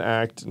Trump as an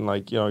act, and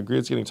like, you know, I agree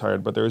it's getting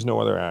tired, but there is no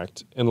other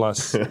act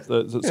unless they're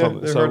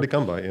hard to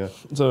come by. Yeah.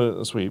 So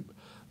a sweep.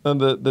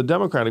 And the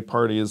Democratic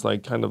Party is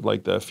like kind of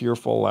like the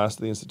fearful last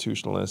of the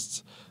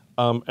institutionalists.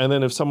 And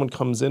then if someone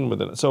comes in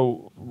with it,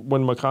 so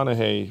when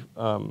McConaughey,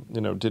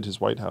 you know, did his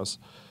White House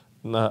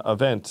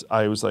event,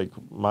 I was like,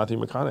 Matthew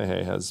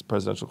McConaughey has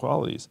presidential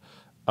qualities.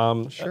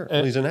 Sure.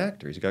 Well, he's an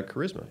actor. He's got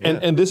charisma. Yeah.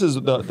 And this is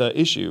the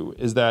issue,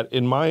 is that,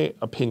 in my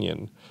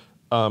opinion,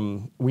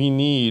 we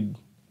need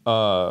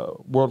a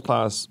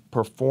world-class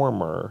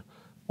performer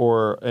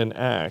or an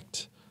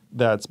act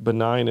that's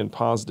benign and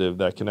positive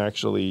that can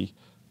actually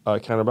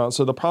counterbalance.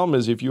 So the problem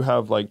is, if you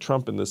have like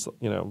Trump in this,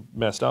 you know,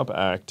 messed up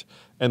act,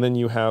 and then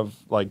you have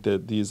like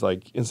these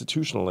like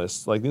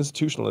institutionalists, like the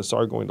institutionalists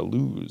are going to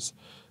lose.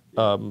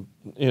 You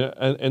know,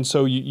 and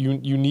so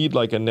you need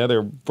like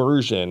another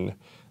version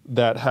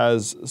that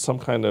has some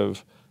kind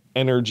of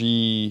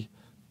energy,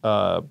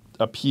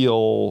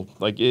 appeal,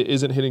 like it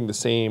isn't hitting the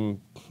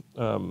same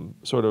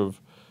sort of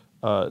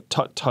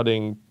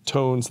tut-tutting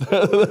tones.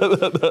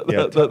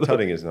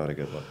 Tutting is not a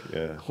good look.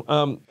 Yeah,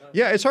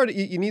 yeah, it's hard.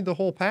 You need the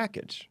whole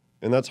package,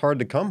 and that's hard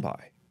to come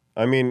by.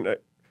 I mean,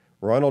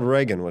 Ronald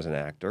Reagan was an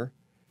actor.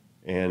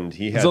 And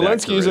he had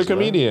Zelensky's a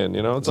comedian,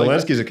 you know. It's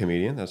Zelensky's a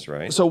comedian, that's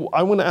right. So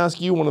I want to ask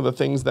you one of the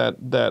things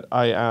that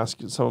I ask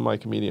some of my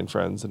comedian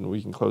friends, and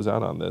we can close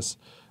out on this.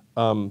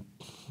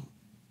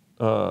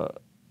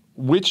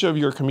 Which of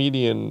your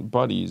comedian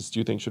buddies do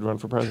you think should run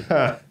for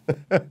president?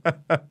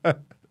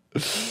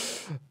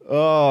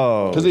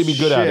 Oh, because they'd be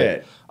good at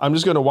it. I'm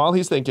just going to, while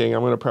he's thinking,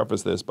 I'm going to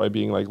preface this by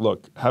being like,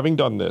 look, having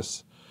done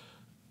this,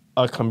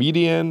 a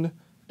comedian,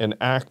 an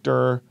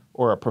actor,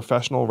 or a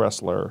professional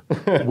wrestler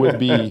would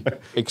be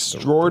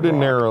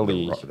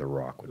extraordinarily. The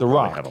Rock would The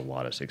probably Rock. have a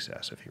lot of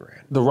success if he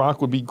ran. The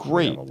Rock would be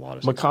great. have a lot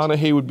of success.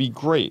 McConaughey would be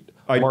great.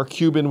 Mark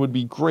Cuban would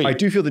be great. I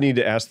do feel the need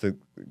to ask the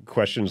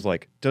questions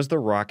like, does The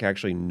Rock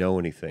actually know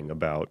anything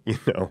about,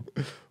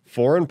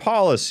 foreign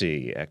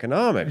policy,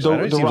 economics?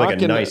 He seems like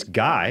a nice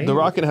guy. The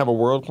Rock can have a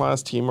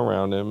world-class team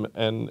around him,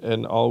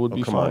 and all would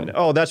be fine.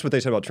 Oh, that's what they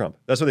said about Trump.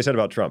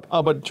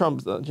 Oh, but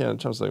Trump's like,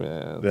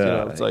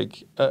 it's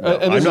like,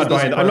 I'm not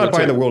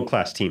buying the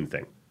world-class team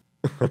thing.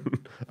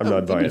 I'm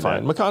not buying that.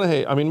 Fine.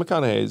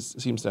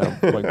 McConaughey seems to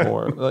have like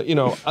more.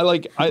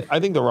 I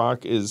think The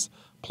Rock is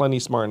plenty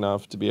smart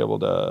enough to be able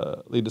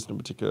to lead us in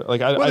particular.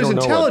 Like, I there's don't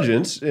know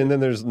intelligence, and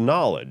then there's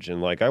knowledge,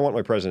 and like I want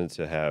my president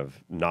to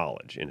have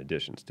knowledge in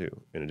addition to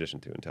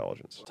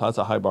intelligence. So that's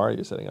a high bar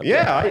you're setting up.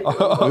 Yeah,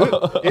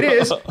 it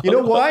is. You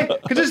know why?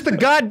 Because it's the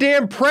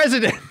goddamn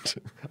president.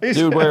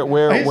 Dude,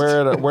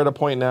 we're at a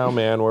point now,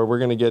 man, where we're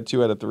gonna get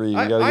 2 out of 3. You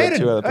gotta get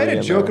 2 out of 3. I had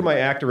a joke in my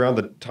act around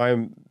the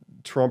time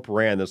Trump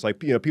ran. That's like,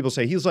 people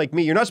say he's like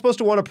me. You're not supposed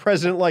to want a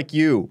president like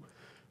you.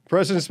 The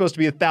president's supposed to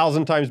be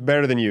 1,000 times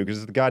better than you because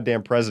it's the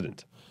goddamn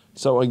president.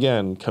 So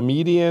again,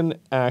 comedian,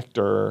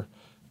 actor,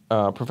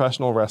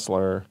 professional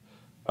wrestler.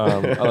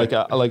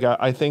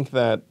 I think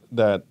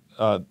that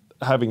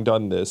having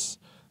done this,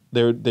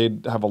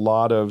 they'd have a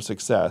lot of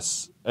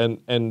success. And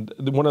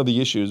one of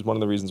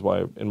the reasons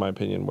why, in my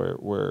opinion,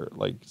 we're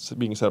like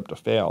being set up to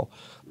fail,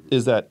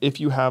 is that if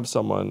you have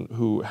someone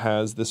who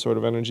has this sort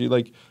of energy,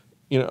 like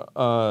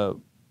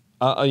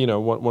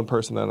one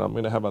person that I'm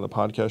going to have on the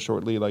podcast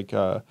shortly, like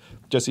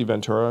Jesse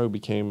Ventura, who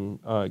became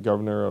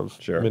governor of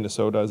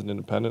Minnesota as an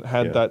independent,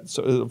 had that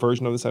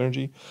version of this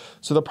energy.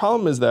 So the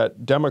problem is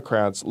that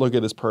Democrats look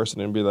at this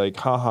person and be like,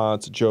 haha,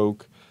 it's a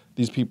joke.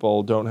 These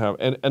people don't have,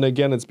 and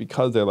again, it's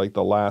because they're like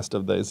the last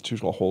of the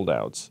institutional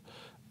holdouts.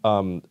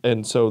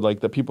 And so like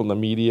the people in the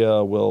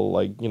media will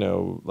like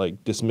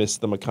dismiss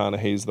the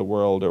McConaughey's of the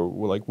world or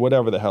like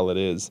whatever the hell it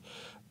is.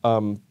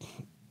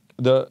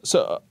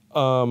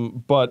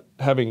 But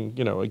having,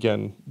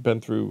 again,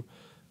 been through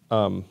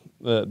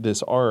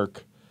this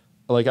arc,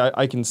 like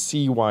I can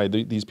see why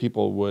these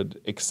people would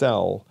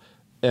excel.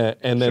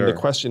 And then the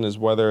question is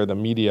whether the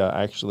media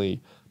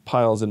actually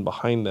piles in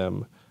behind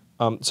them.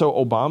 So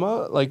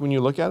Obama, like when you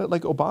look at it,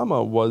 like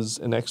Obama was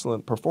an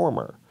excellent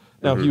performer.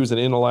 Now, he was an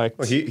intellect.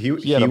 Well, he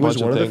was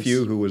one of the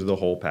few who was the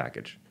whole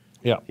package.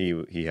 Yeah.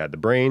 He had the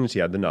brains, he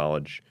had the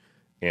knowledge,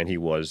 and he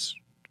was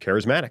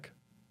charismatic.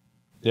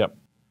 Yep.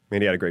 I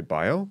mean, he had a great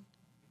bio.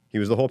 He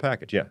was the whole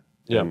package, yeah.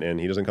 Yeah. And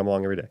he doesn't come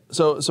along every day.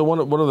 So one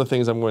of the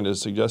things I'm going to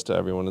suggest to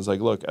everyone is like,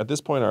 look, at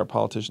this point, our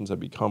politicians have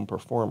become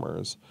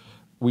performers.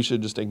 We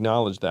should just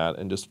acknowledge that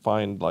and just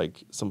find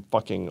like some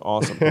fucking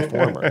awesome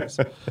performers.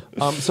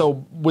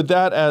 So with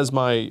that as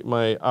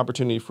my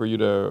opportunity for you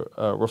to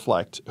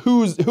reflect,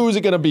 who's it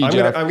going to be,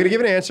 Jeff? I'm going to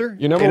give an answer.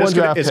 Your number one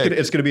draft pick.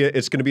 It's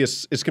going to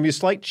be a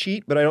slight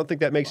cheat, but I don't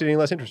think that makes it any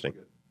less interesting.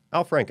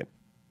 Al Franken.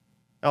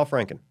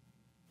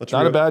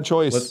 Not a bad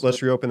choice.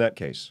 Let's reopen that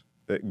case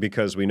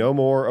because we know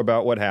more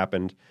about what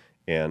happened,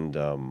 and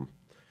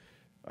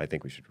I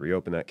think we should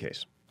reopen that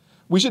case.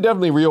 We should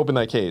definitely reopen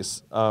that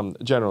case.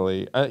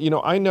 Generally,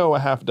 I know a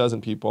half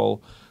dozen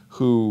people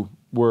who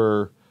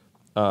were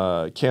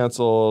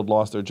canceled,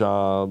 lost their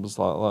jobs,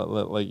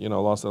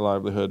 lost their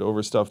livelihood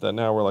over stuff that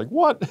now we're like,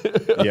 what?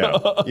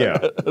 yeah.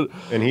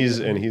 And he's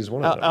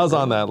one of them. I was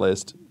on that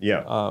list.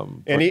 Yeah.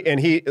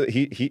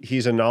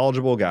 He's a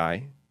knowledgeable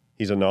guy.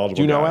 He's a knowledgeable guy.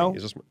 Do you know Al?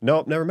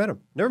 No, never met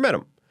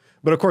him.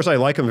 But of course, I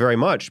like him very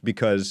much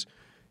because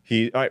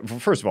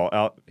first of all,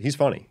 Al, he's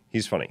funny.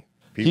 He's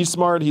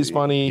smart. He's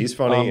funny. He's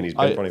funny, and he's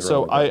been funny for a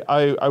long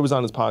time. I was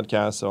on his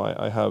podcast, so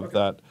I have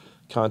that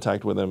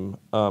contact with him.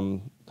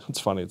 It's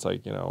funny. It's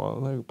like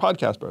like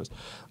podcast bros,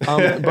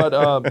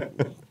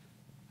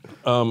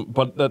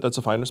 but that's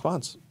a fine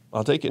response.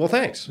 I'll take it. Well,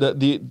 thanks.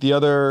 The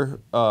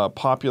other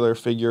popular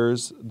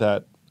figures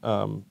that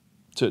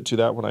to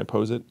that when I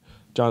pose it,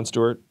 Jon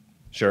Stewart.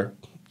 Sure.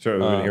 We've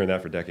been hearing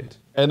that for decades.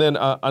 And then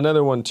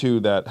another one too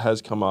that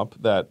has come up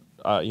that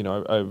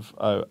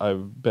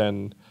I've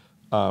been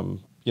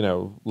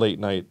late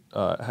night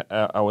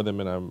out with him,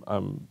 and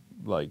I'm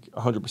like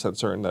 100%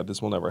 certain that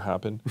this will never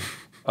happen.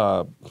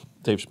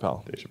 Dave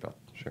Chappelle.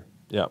 Sure.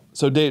 Yeah.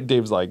 So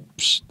Dave's like,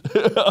 psh.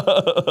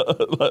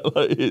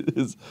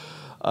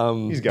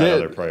 He's got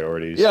other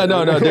priorities. Yeah.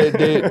 No.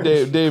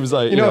 Dave's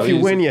like, if you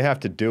win, you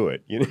have to do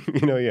it. You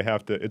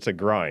have to. It's a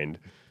grind,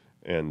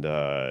 and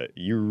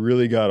you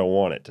really got to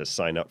want it to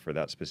sign up for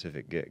that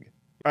specific gig.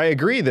 I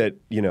agree that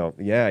you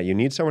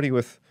need somebody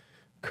with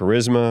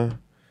charisma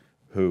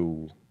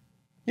who.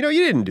 You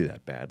didn't do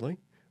that badly,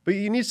 but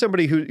you need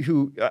somebody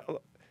who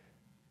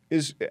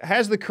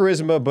has the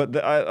charisma, but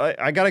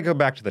I got to go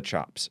back to the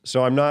chops.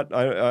 So I'm not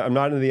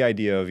into the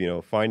idea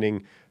of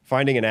finding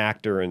an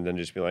actor and then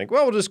just be like,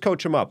 well, we'll just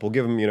coach him up. We'll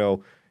give him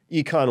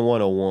Econ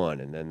 101,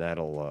 and then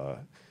that'll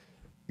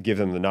give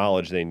them the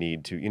knowledge they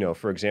need to,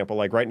 for example,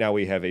 like right now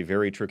we have a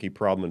very tricky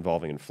problem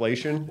involving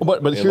inflation.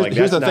 But and,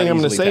 here's the thing I'm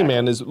going to say, tackled.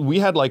 man, is we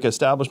had like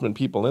establishment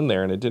people in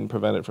there and it didn't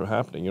prevent it from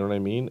happening. You know what I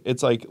mean?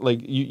 It's like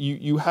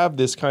you have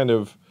this kind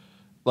of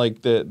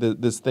like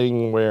this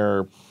thing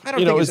where I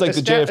don't think it's like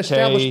the JFK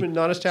establishment,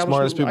 non-establishment,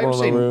 smartest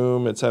people in the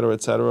room, et cetera,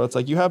 et cetera. It's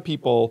like you have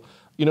people.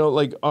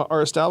 Like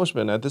our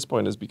establishment at this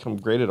point has become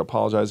great at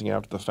apologizing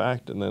after the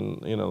fact, and then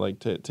like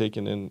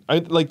taking in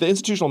like the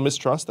institutional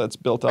mistrust that's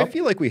built up. I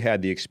feel like we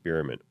had the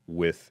experiment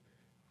with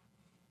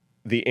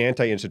the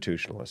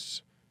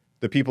anti-institutionalists,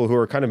 the people who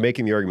are kind of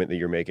making the argument that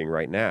you're making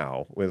right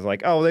now, with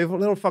like, oh, they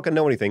don't fucking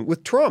know anything,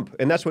 with Trump,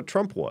 and that's what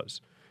Trump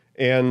was,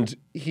 and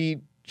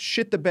he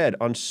shit the bed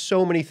on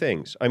so many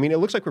things. I mean, it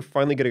looks like we're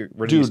finally getting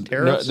rid of these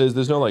tariffs. No,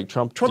 there's no like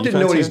Trump. Trump didn't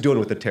know what he's doing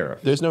with the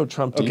tariff. There's no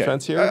Trump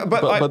defense here.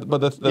 But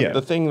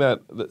the thing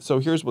so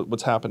here's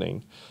what's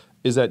happening,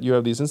 is that you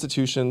have these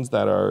institutions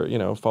that are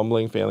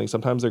fumbling, failing.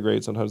 Sometimes they're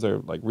great, sometimes they're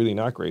like really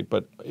not great.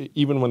 But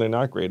even when they're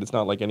not great, it's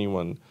not like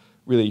anyone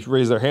really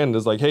raised their hand and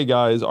is like, hey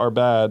guys, our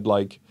bad.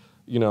 Like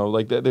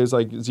there's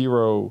like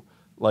zero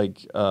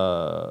like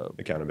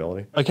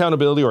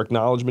accountability or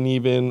acknowledgement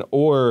even,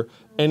 or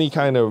any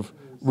kind of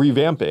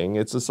revamping.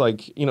 It's just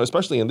like,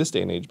 especially in this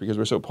day and age, because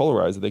we're so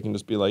polarized that they can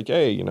just be like,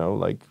 hey,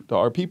 like to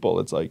our people,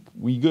 it's like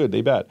we good,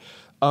 they bad.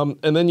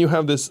 And then you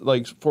have this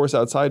like force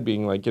outside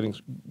being like getting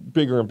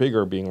bigger and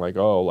bigger, being like,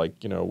 oh, like,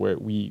 where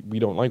we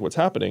don't like what's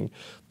happening.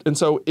 And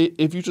so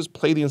if you just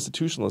play the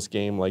institutionalist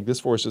game, like this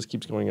force just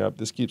keeps going up,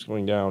 this keeps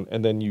going down,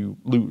 and then you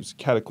lose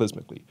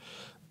cataclysmically.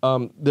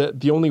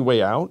 The only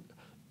way out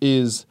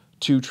is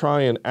to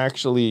try and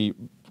actually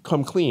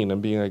come clean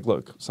and being like,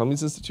 look, some of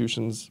these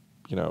institutions,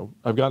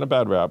 I've gotten a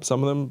bad rap.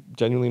 Some of them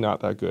genuinely not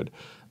that good.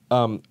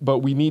 But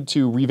we need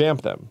to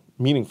revamp them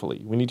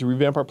meaningfully. We need to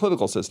revamp our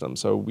political system.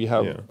 So we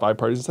have 5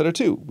 parties instead of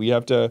 2. We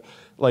have to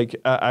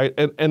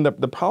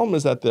the problem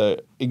is that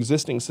the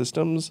existing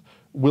systems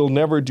will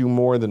never do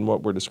more than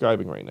what we're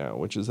describing right now,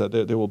 which is that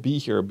they will be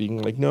here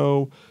being like,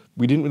 no,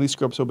 we didn't really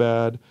screw up so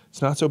bad.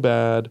 It's not so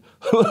bad.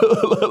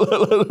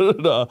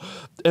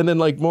 And then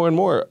like more and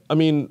more, I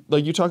mean,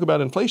 like you talk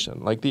about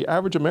inflation, like the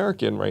average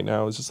American right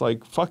now is just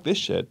like, fuck this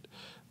shit.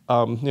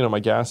 My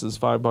gas is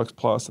 $5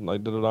 plus, and like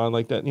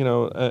like that,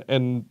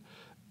 and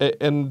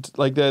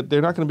like that,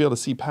 they're not going to be able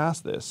to see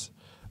past this.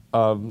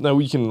 Now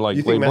we can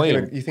like blame.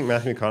 You think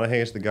Matthew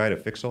McConaughey is the guy to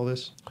fix all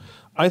this?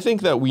 I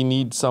think that we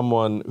need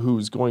someone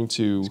who's going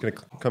to. He's going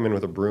to come in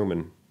with a broom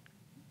and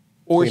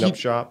clean up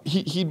shop.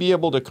 He'd be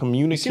able to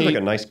communicate. He seems like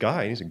a nice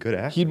guy. He's a good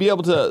actor. He'd be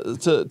able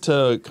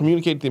to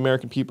communicate to the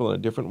American people in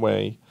a different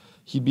way.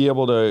 He'd be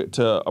able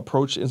to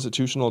approach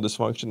institutional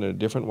dysfunction in a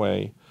different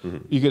way.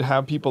 Mm-hmm. You could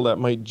have people that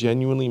might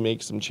genuinely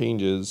make some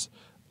changes,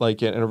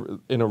 like in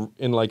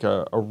like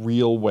a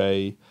real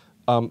way.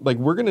 Like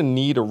we're going to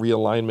need a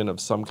realignment of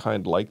some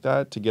kind like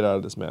that to get out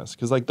of this mess.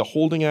 Because like the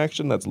holding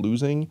action that's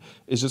losing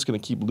is just going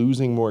to keep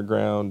losing more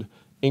ground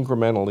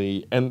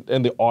incrementally, and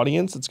the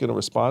audience that's going to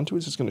respond to it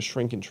is just going to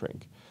shrink and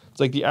shrink. It's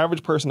like the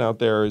average person out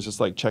there is just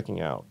like checking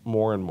out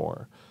more and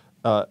more,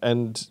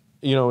 and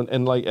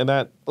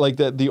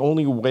the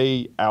only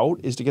way out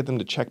is to get them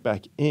to check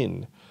back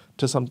in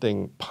to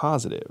something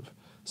positive,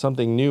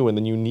 something new, and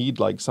then you need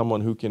like someone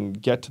who can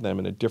get to them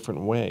in a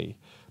different way,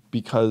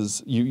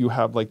 because you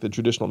have like the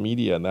traditional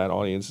media, and that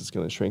audience is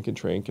going to shrink and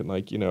shrink, and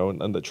like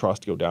and the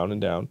trust go down and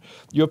down.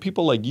 You have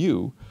people like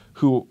you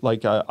who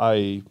like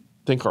I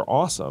think are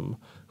awesome,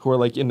 who are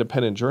like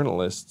independent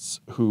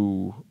journalists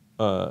who.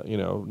 Not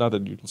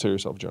that you consider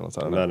yourself a journalist.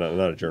 I don't know. No,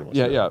 not a journalist.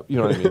 Yeah, you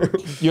know what I mean.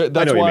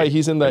 That's why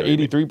he's in the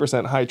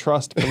 83% high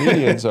trust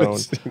comedian zone,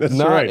 that's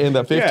not right. in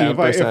the 15%. Yeah, if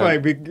I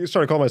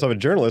started calling myself a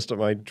journalist,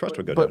 my trust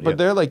would go down. But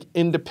they're like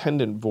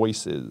independent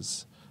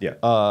voices. Yeah.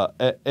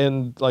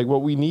 And like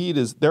what we need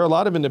is, there are a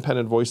lot of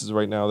independent voices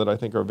right now that I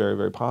think are very,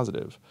 very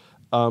positive.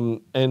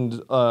 And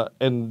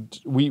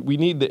we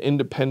need the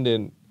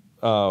independent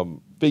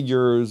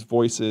figures,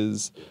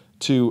 voices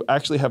to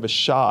actually have a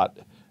shot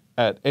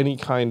at any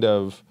kind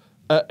of.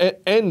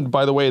 And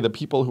by the way, the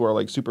people who are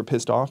like super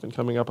pissed off and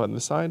coming up on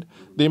this side,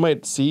 they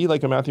might see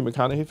like a Matthew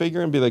McConaughey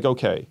figure and be like,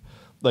 okay,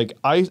 like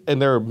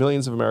and there are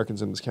millions of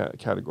Americans in this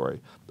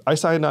category. I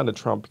signed on to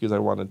Trump because I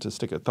wanted to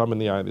stick a thumb in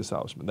the eye of the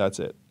establishment. That's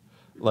it.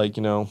 Like,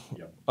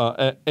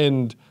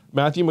 and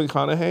Matthew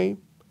McConaughey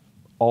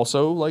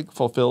also like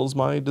fulfills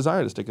my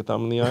desire to stick a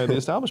thumb in the eye of the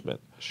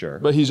establishment. Sure.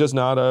 But he's just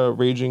not a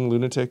raging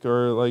lunatic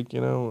or like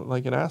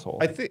an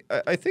asshole.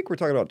 I think we're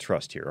talking about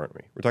trust here, aren't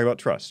we? We're talking about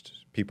trust.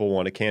 People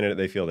want a candidate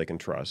they feel they can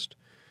trust.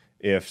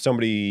 If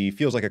somebody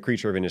feels like a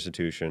creature of an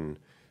institution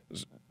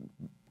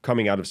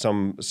coming out of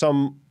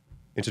some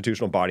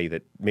institutional body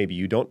that maybe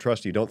you don't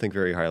trust, you don't think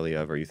very highly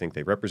of, or you think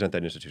they represent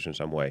that institution in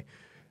some way,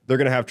 they're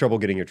going to have trouble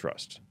getting your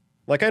trust.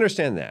 Like, I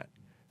understand that.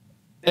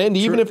 And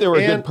even if they were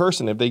a good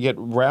person, if they get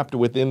wrapped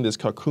within this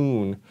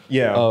cocoon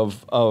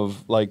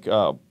of like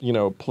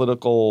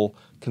political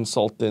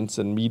consultants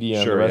and media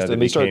and the rest, and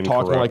they start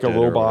talking like a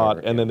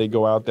robot, and then they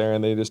go out there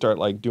and they just start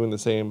like doing the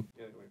same.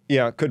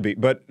 Yeah, could be.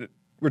 But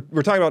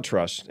we're talking about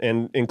trust,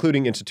 and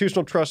including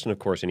institutional trust, and of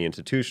course, any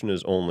institution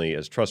is only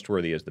as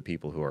trustworthy as the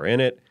people who are in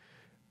it.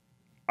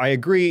 I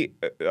agree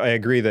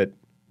that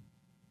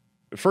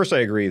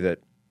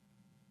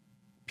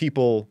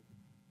people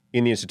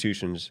in the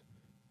institutions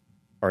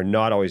are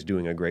not always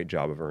doing a great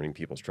job of earning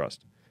people's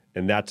trust,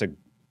 and that's a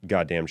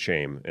goddamn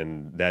shame.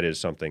 And that is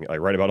something I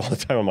write about all the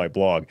time on my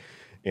blog,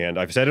 and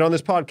I've said it on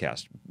this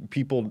podcast.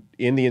 People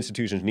in the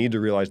institutions need to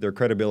realize their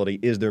credibility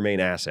is their main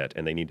asset,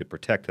 and they need to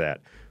protect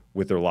that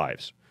with their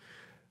lives.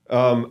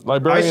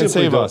 Librarians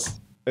save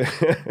us.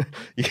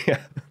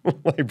 Yeah,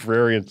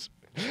 librarians.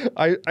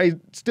 I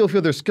still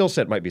feel their skill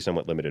set might be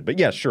somewhat limited, but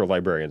yeah, sure,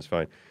 librarians,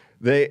 fine.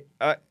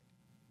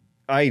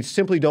 I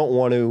simply don't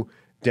want to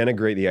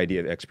denigrate the idea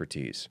of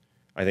expertise.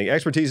 I think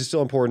expertise is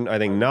still important. I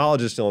think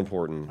knowledge is still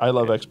important. I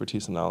love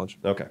expertise and knowledge.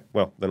 Okay,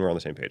 well, then we're on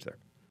the same page there.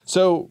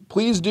 So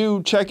please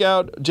do check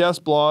out Jeff's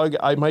blog.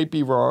 I might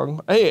be wrong.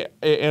 Hey,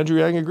 Andrew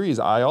Yang agrees.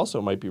 I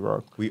also might be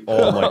wrong. We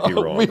all might be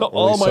wrong. We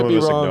all might be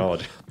wrong.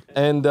 Acknowledge.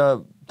 And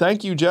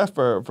thank you, Jeff,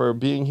 for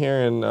being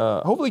here and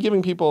hopefully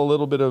giving people a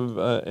little bit of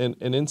an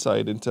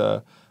insight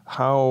into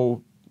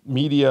how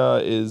media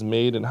is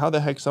made and how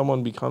the heck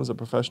someone becomes a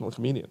professional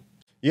comedian.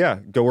 Yeah,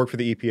 go work for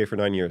the EPA for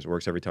 9 years. It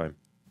works every time.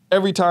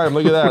 Every time.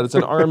 Look at that. It's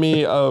an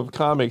army of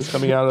comics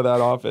coming out of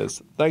that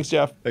office. Thanks,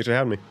 Jeff. Thanks for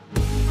having me.